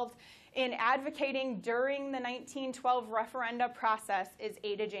involved in advocating during the 1912 referenda process is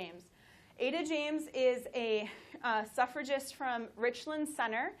Ada James. Ada James is a suffragist from Richland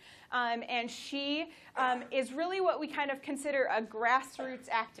Center, and she is really what we kind of consider a grassroots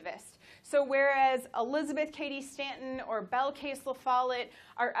activist. So whereas Elizabeth Cady Stanton or Belle Case La Follette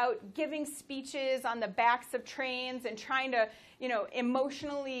are out giving speeches on the backs of trains and trying to,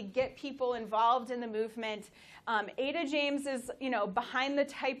 emotionally get people involved in the movement, Ada James is, behind the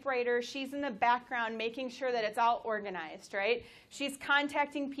typewriter. She's in the background making sure that it's all organized, right? She's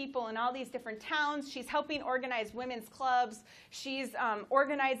contacting people in all these different towns. She's helping organize women's clubs. She's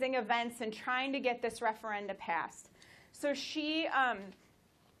organizing events and trying to get this referenda passed. So she's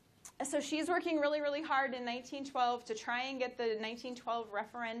working really, really hard in 1912 to try and get the 1912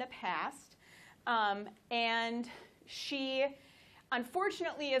 referenda passed. And she,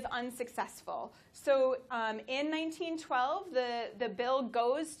 unfortunately, is unsuccessful. So in 1912, the bill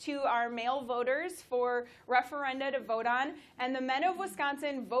goes to our male voters for referenda to vote on, and the men of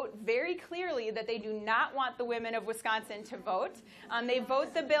Wisconsin vote very clearly that they do not want the women of Wisconsin to vote. They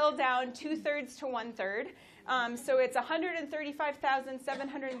vote the bill down 2/3 to 1/3. So it's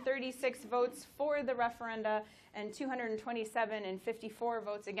 135,736 votes for the referenda and 227 and 54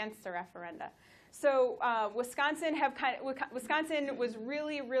 votes against the referenda. So Wisconsin was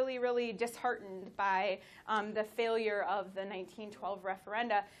really, really, really disheartened by the failure of the 1912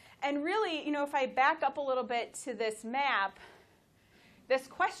 referenda. And really, if I back up a little bit to this map, this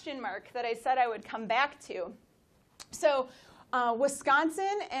question mark that I said I would come back to. So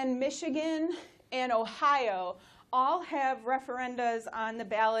Wisconsin and Michigan and Ohio all have referendas on the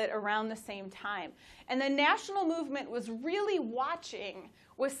ballot around the same time. And the national movement was really watching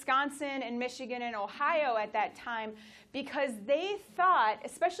Wisconsin and Michigan and Ohio at that time because they thought,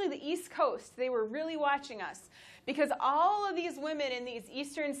 especially the East Coast, they were really watching us because all of these women in these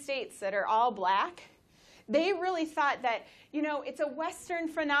eastern states that are all black, they really thought that, it's a Western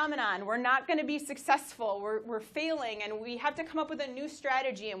phenomenon. We're not going to be successful. We're failing, and we have to come up with a new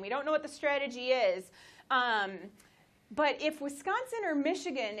strategy, and we don't know what the strategy is. But if Wisconsin or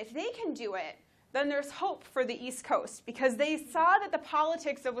Michigan, if they can do it, then there's hope for the East Coast because they saw that the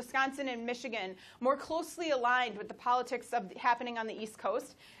politics of Wisconsin and Michigan more closely aligned with the politics happening on the East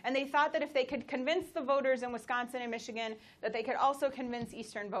Coast. And they thought that if they could convince the voters in Wisconsin and Michigan, that they could also convince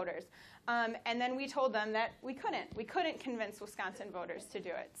Eastern voters. And then we told them that we couldn't. We couldn't convince Wisconsin voters to do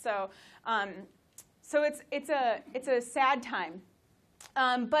it. So it's a sad time.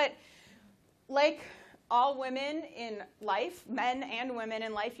 But like all women in life, men and women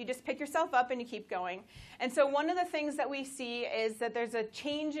in life, you just pick yourself up and you keep going. And so one of the things that we see is that there's a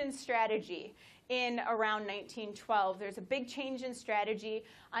change in strategy in around 1912. There's a big change in strategy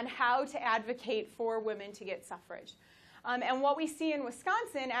on how to advocate for women to get suffrage. And what we see in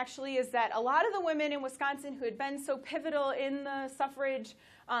Wisconsin actually is that a lot of the women in Wisconsin who had been so pivotal in the suffrage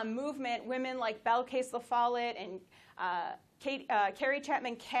movement, women like Belle Case La Follette and Carrie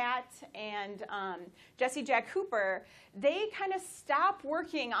Chapman Catt and Jessie Jack Hooper, they kind of stopped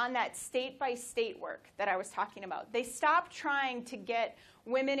working on that state-by-state work that I was talking about. They stopped trying to get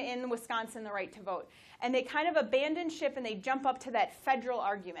women in Wisconsin the right to vote. And they kind of abandon ship and they jump up to that federal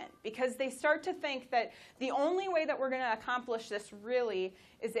argument because they start to think that the only way that we're going to accomplish this really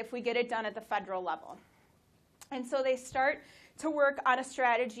is if we get it done at the federal level. And so they start to work on a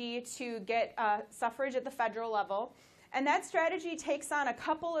strategy to get suffrage at the federal level. And that strategy takes on a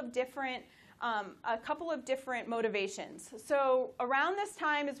couple of different motivations. So around this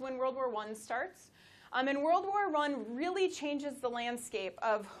time is when World War I starts. And World War I really changes the landscape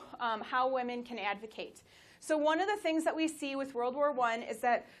of how women can advocate. So one of the things that we see with World War I is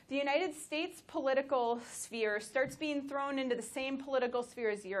that the United States political sphere starts being thrown into the same political sphere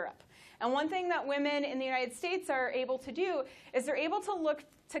as Europe. And one thing that women in the United States are able to do is they're able to look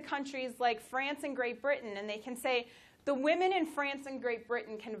to countries like France and Great Britain, and they can say, the women in France and Great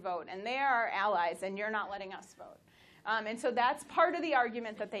Britain can vote, and they are our allies, and you're not letting us vote. And so that's part of the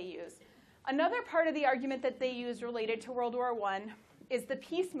argument that they use. Another part of the argument that they use related to World War I is the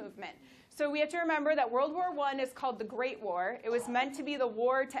peace movement. So we have to remember that World War I is called the Great War. It was meant to be the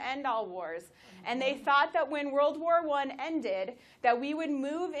war to end all wars. And they thought that when World War I ended, that we would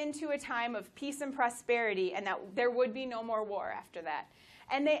move into a time of peace and prosperity and that there would be no more war after that.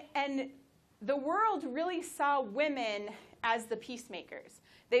 And the world really saw women as the peacemakers.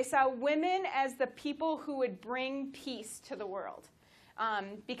 They saw women as the people who would bring peace to the world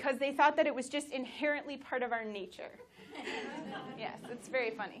because they thought that it was just inherently part of our nature. Yes, it's very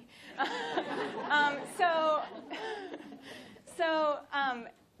funny.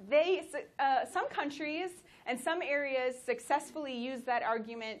 Some countries and some areas successfully use that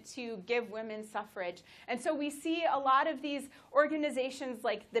argument to give women suffrage. And so we see a lot of these organizations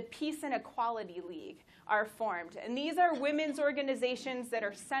like the Peace and Equality League, are formed. And these are women's organizations that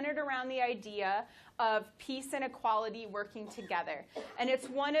are centered around the idea of peace and equality working together. And it's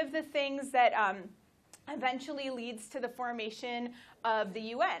one of the things that eventually leads to the formation of the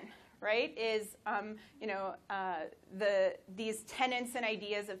UN, right? Is these tenets and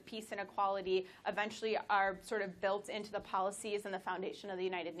ideas of peace and equality eventually are sort of built into the policies and the foundation of the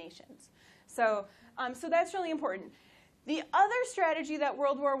United Nations. So that's really important. The other strategy that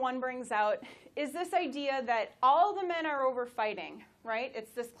World War I brings out is this idea that all the men are over fighting, right?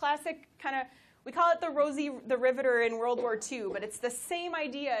 It's this classic kind of, we call it the Rosie the Riveter in World War II, but it's the same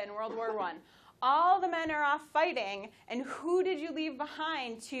idea in World War I. All the men are off fighting, and who did you leave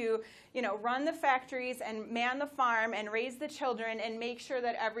behind to, run the factories and man the farm and raise the children and make sure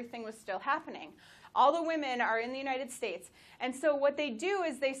that everything was still happening? All the women are in the United States. And so what they do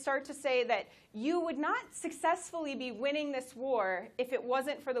is they start to say that you would not successfully be winning this war if it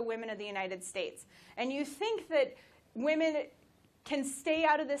wasn't for the women of the United States. And you think that women can stay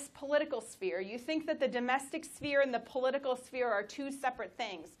out of this political sphere. You think that the domestic sphere and the political sphere are two separate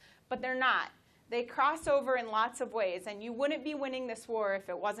things, but they're not. They cross over in lots of ways, and you wouldn't be winning this war if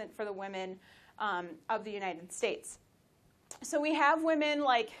it wasn't for the women of the United States. So we have women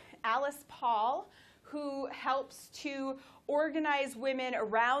like Alice Paul, who helps to organize women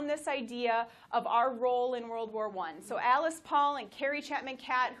around this idea of our role in World War I. So Alice Paul and Carrie Chapman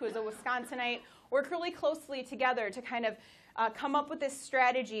Catt, who is a Wisconsinite, work really closely together to kind of come up with this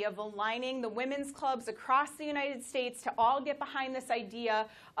strategy of aligning the women's clubs across the United States to all get behind this idea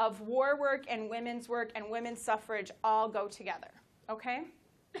of war work and women's suffrage all go together, okay?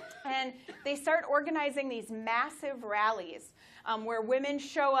 And they start organizing these massive rallies where women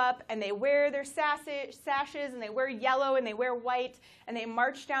show up and they wear their sashes and they wear yellow and they wear white and they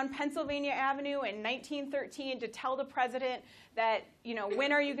march down Pennsylvania Avenue in 1913 to tell the president that,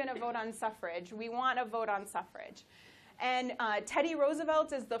 when are you going to vote on suffrage? We want a vote on suffrage. And Teddy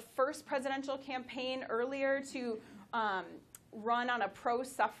Roosevelt is the first presidential campaign earlier to run on a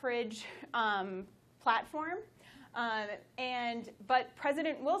pro-suffrage platform. But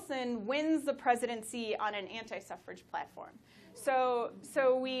President Wilson wins the presidency on an anti-suffrage platform. So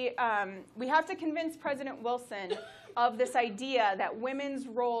we have to convince President Wilson of this idea that women's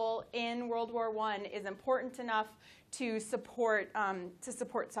role in World War I is important enough to support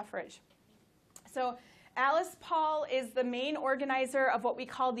suffrage. So Alice Paul is the main organizer of what we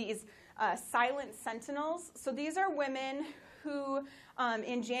call these silent sentinels. So these are women who,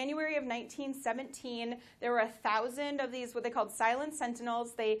 in January of 1917, there were 1,000 of these, what they called silent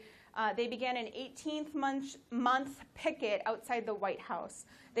sentinels. They began an 18-month picket outside the White House.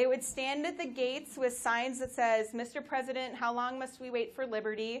 They would stand at the gates with signs that says, "Mr. President, how long must we wait for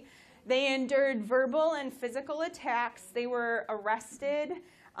liberty?" They endured verbal and physical attacks. They were arrested.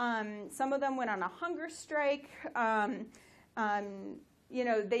 Some of them went on a hunger strike.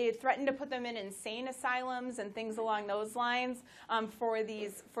 They threatened to put them in insane asylums and things along those lines for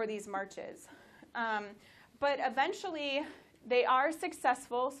these marches. But eventually, they are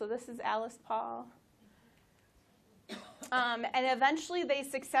successful. So this is Alice Paul. And eventually, they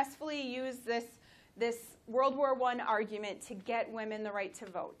successfully use this World War I argument to get women the right to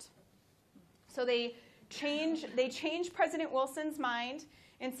vote. So they change President Wilson's mind.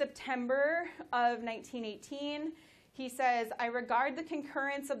 In September of 1918, he says, "I regard the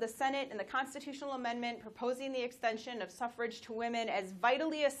concurrence of the Senate in the constitutional amendment proposing the extension of suffrage to women as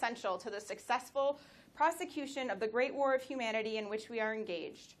vitally essential to the successful prosecution of the great war of humanity in which we are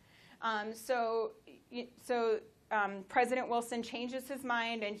engaged." President Wilson changes his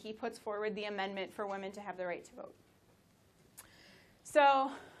mind, and he puts forward the amendment for women to have the right to vote.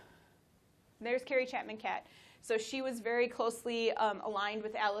 So there's Carrie Chapman Catt. So she was very closely aligned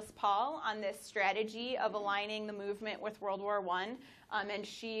with Alice Paul on this strategy of aligning the movement with World War I, and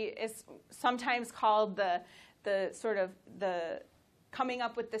she is sometimes called the coming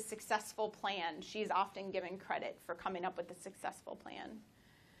up with the successful plan. She's often given credit for coming up with the successful plan.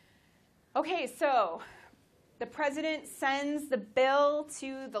 Okay, so the president sends the bill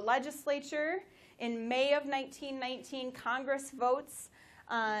to the legislature. In May of 1919, Congress votes.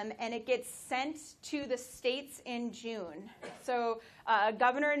 And it gets sent to the states in June. So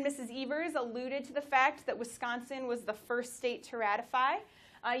Governor and Mrs. Evers alluded to the fact that Wisconsin was the first state to ratify.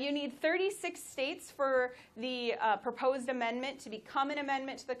 You need 36 states for the proposed amendment to become an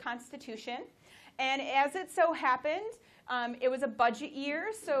amendment to the Constitution. And as it so happened, it was a budget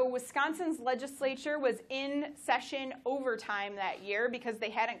year, so Wisconsin's legislature was in session overtime that year because they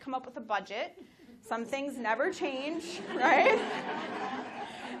hadn't come up with a budget. Some things never change, right?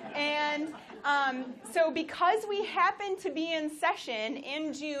 And So because we happen to be in session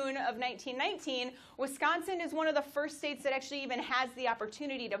in June of 1919, Wisconsin is one of the first states that actually even has the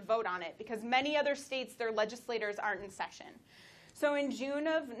opportunity to vote on it, because many other states, their legislators aren't in session. So in June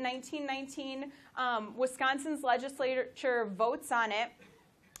of 1919, Wisconsin's legislature votes on it.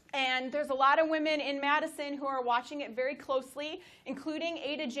 And there's a lot of women in Madison who are watching it very closely, including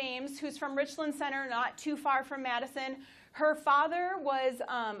Ada James, who's from Richland Center, not too far from Madison. Her father was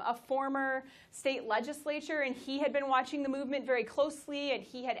a former state legislator, and he had been watching the movement very closely, and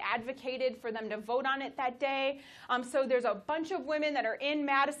he had advocated for them to vote on it that day. So there's a bunch of women that are in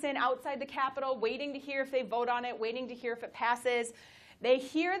Madison outside the Capitol waiting to hear if they vote on it, waiting to hear if it passes. They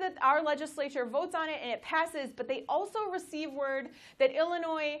hear that our legislature votes on it and it passes, but they also receive word that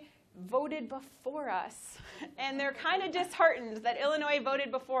Illinois voted before us. And they're kind of disheartened that Illinois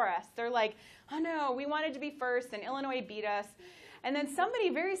voted before us. They're like, oh no, we wanted to be first and Illinois beat us. And then somebody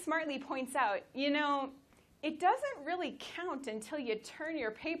very smartly points out, you know, it doesn't really count until you turn your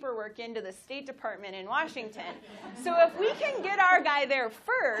paperwork into the State Department in Washington. So if we can get our guy there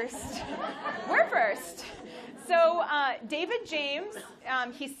first, we're first. So David James,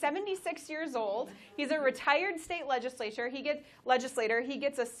 he's 76 years old. He's a retired state legislator. He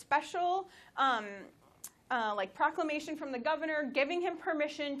gets a special proclamation from the governor giving him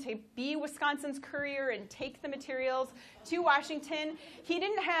permission to be Wisconsin's courier and take the materials to Washington. He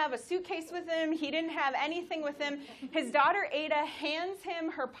didn't have a suitcase with him. He didn't have anything with him. His daughter Ada hands him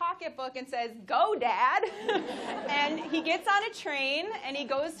her pocketbook and says, "Go, Dad." And he gets on a train and he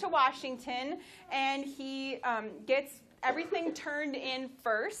goes to Washington, and he gets everything turned in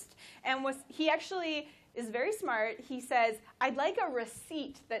first. And he actually is very smart. He says, "I'd like a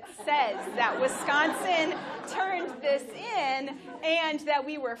receipt that says that Wisconsin turned this in and that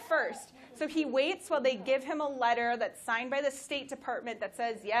we were first." So he waits while they give him a letter that's signed by the State Department that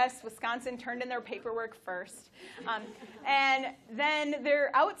says, yes, Wisconsin turned in their paperwork first. And then they're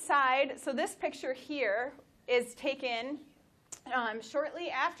outside. So this picture here is taken shortly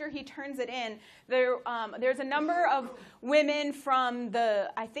after he turns it in. There's a number of women from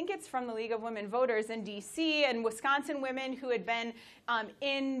I think it's from the League of Women Voters in D.C., and Wisconsin women who had been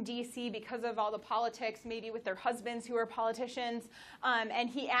in D.C. because of all the politics, maybe with their husbands who are politicians. And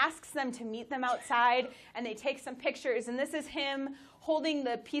he asks them to meet them outside, and they take some pictures. And this is him holding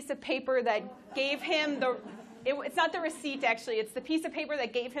the piece of paper that gave him it's not the receipt, actually. It's the piece of paper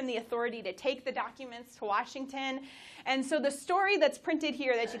that gave him the authority to take the documents to Washington. And so the story that's printed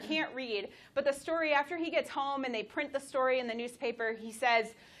here that you can't read, but the story after he gets home and they print the story in the newspaper, he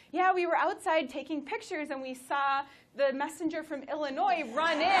says, yeah, we were outside taking pictures and we saw the messenger from Illinois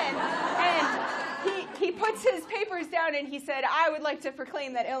run in. And he puts his papers down and he said, I would like to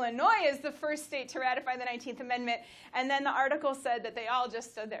proclaim that Illinois is the first state to ratify the 19th Amendment. And then the article said that they all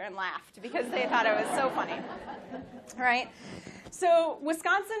just stood there and laughed because they thought it was so funny. Right? So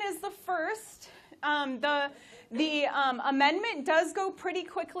Wisconsin is the first. The amendment does go pretty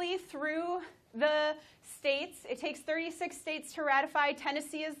quickly through the states. It takes 36 states to ratify.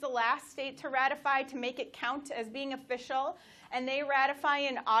 Tennessee is the last state to ratify to make it count as being official, and they ratify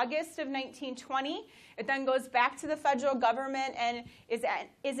in August of 1920. It then goes back to the federal government and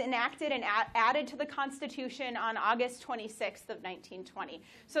is enacted and added to the Constitution on August 26th of 1920.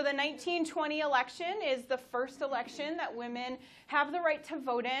 So the 1920 election is the first election that women have the right to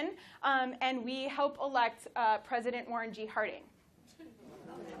vote in, and we help elect President Warren G. Harding.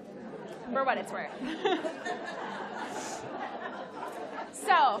 For what it's worth.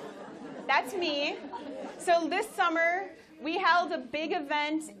 So that's me. So this summer, we held a big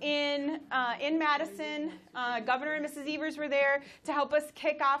event in Madison. Governor and Mrs. Evers were there to help us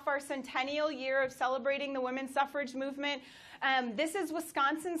kick off our centennial year of celebrating the women's suffrage movement. This is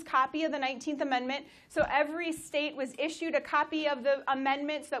Wisconsin's copy of the 19th Amendment. So every state was issued a copy of the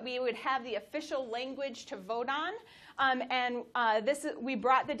amendment so that we would have the official language to vote on. We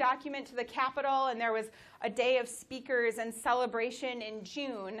brought the document to the Capitol, and there was a day of speakers and celebration in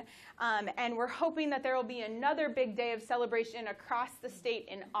June. And we're hoping that there will be another big day of celebration across the state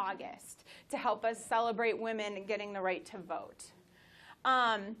in August to help us celebrate women getting the right to vote.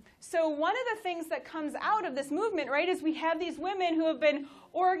 So one of the things that comes out of this movement, right, is we have these women who have been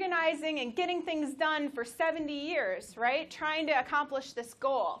organizing and getting things done for 70 years, right, trying to accomplish this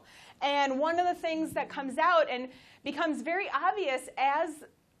goal. And one of the things that comes out and becomes very obvious as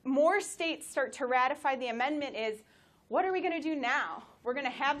more states start to ratify the amendment is, what are we going to do now? We're going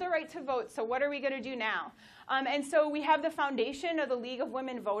to have the right to vote, so what are we going to do now? And so we have the foundation of the League of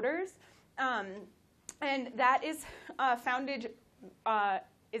Women Voters, and that is founded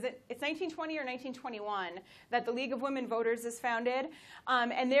it's 1920 or 1921 that the League of Women Voters is founded,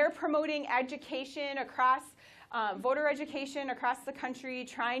 and they're promoting education across voter education across the country,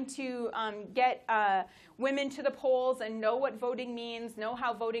 trying to get women to the polls and know what voting means, know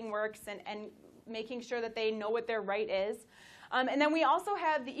how voting works, and making sure that they know what their right is. And then we also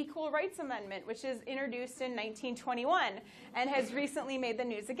have the Equal Rights Amendment, which is introduced in 1921 and has recently made the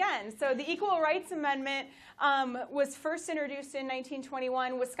news again. So the Equal Rights Amendment was first introduced in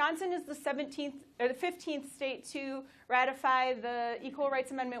 1921. Wisconsin is the 15th state to ratify the Equal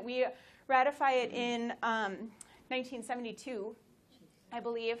Rights Amendment. We ratify it in 1972, I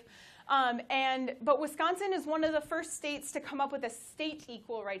believe. But Wisconsin is one of the first states to come up with a state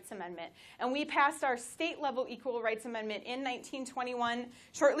equal rights amendment. And we passed our state-level equal rights amendment in 1921,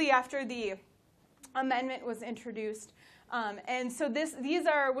 shortly after the amendment was introduced. And so these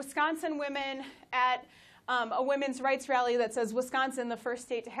are Wisconsin women at a women's rights rally that says, Wisconsin, the first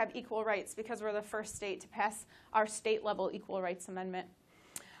state to have equal rights, because we're the first state to pass our state-level equal rights amendment.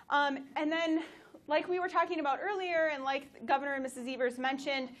 And then, like we were talking about earlier, and like Governor and Mrs. Evers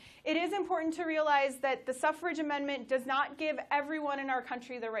mentioned, it is important to realize that the suffrage amendment does not give everyone in our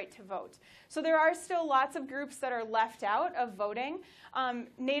country the right to vote. So there are still lots of groups that are left out of voting.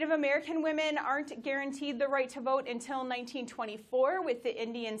 Native American women aren't guaranteed the right to vote until 1924 with the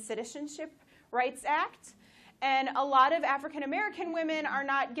Indian Citizenship Rights Act. And a lot of African American women are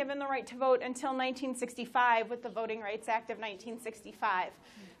not given the right to vote until 1965 with the Voting Rights Act of 1965.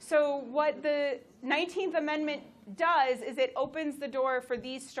 So what the 19th Amendment does is it opens the door for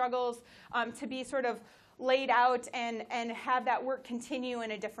these struggles to be sort of laid out and have that work continue in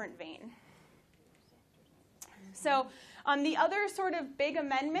a different vein. So the other sort of big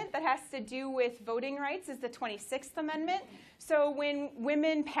amendment that has to do with voting rights is the 26th Amendment. So when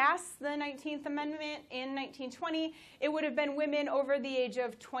women passed the 19th Amendment in 1920, it would have been women over the age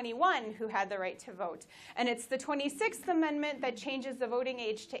of 21 who had the right to vote. And it's the 26th Amendment that changes the voting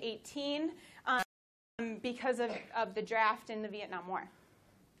age to 18 because of the draft in the Vietnam War.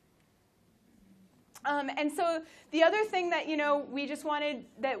 And so the other thing that, we just wanted,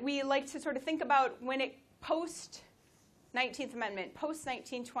 that we like to sort of think about when it post-19th Amendment,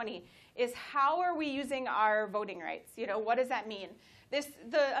 post-1920, is how are we using our voting rights? What does that mean?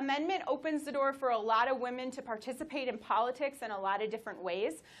 The amendment opens the door for a lot of women to participate in politics in a lot of different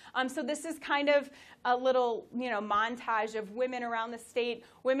ways. So this is kind of a little, montage of women around the state.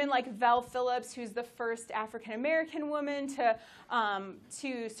 Women like Vel Phillips, who's the first African American woman to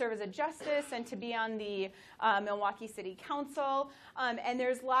serve as a justice and to be on the Milwaukee City Council. And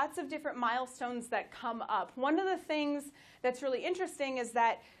there's lots of different milestones that come up. One of the things that's really interesting is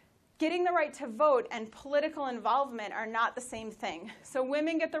that getting the right to vote and political involvement are not the same thing. So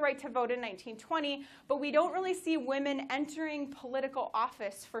women get the right to vote in 1920, but we don't really see women entering political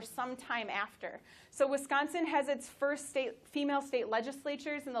office for some time after. So Wisconsin has its first female state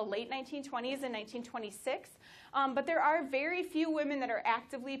legislatures in the late 1920s in 1926, but there are very few women that are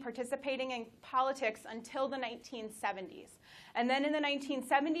actively participating in politics until the 1970s. And then in the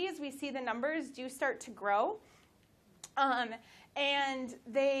 1970s, we see the numbers do start to grow. And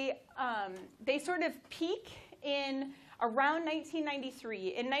they sort of peak in around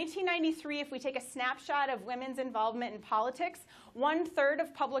 1993. In 1993, if we take a snapshot of women's involvement in politics, 1/3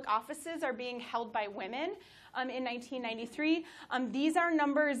 of public offices are being held by women in 1993. These are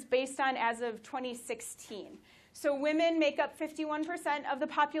numbers based on as of 2016. So women make up 51% of the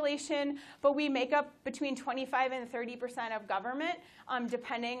population, but we make up between 25 and 30% of government,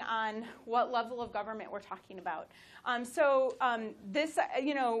 depending on what level of government we're talking about. This,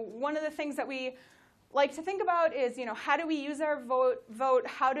 one of the things that we like to think about is, how do we use our vote?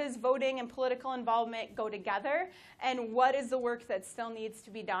 How does voting and political involvement go together? And what is the work that still needs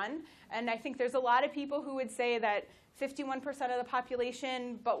to be done? And I think there's a lot of people who would say that 51% of the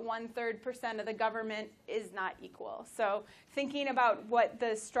population, but 1/3% of the government is not equal. So thinking about what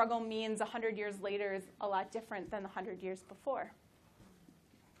the struggle means 100 years later is a lot different than the 100 years before.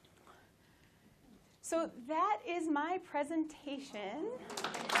 So that is my presentation.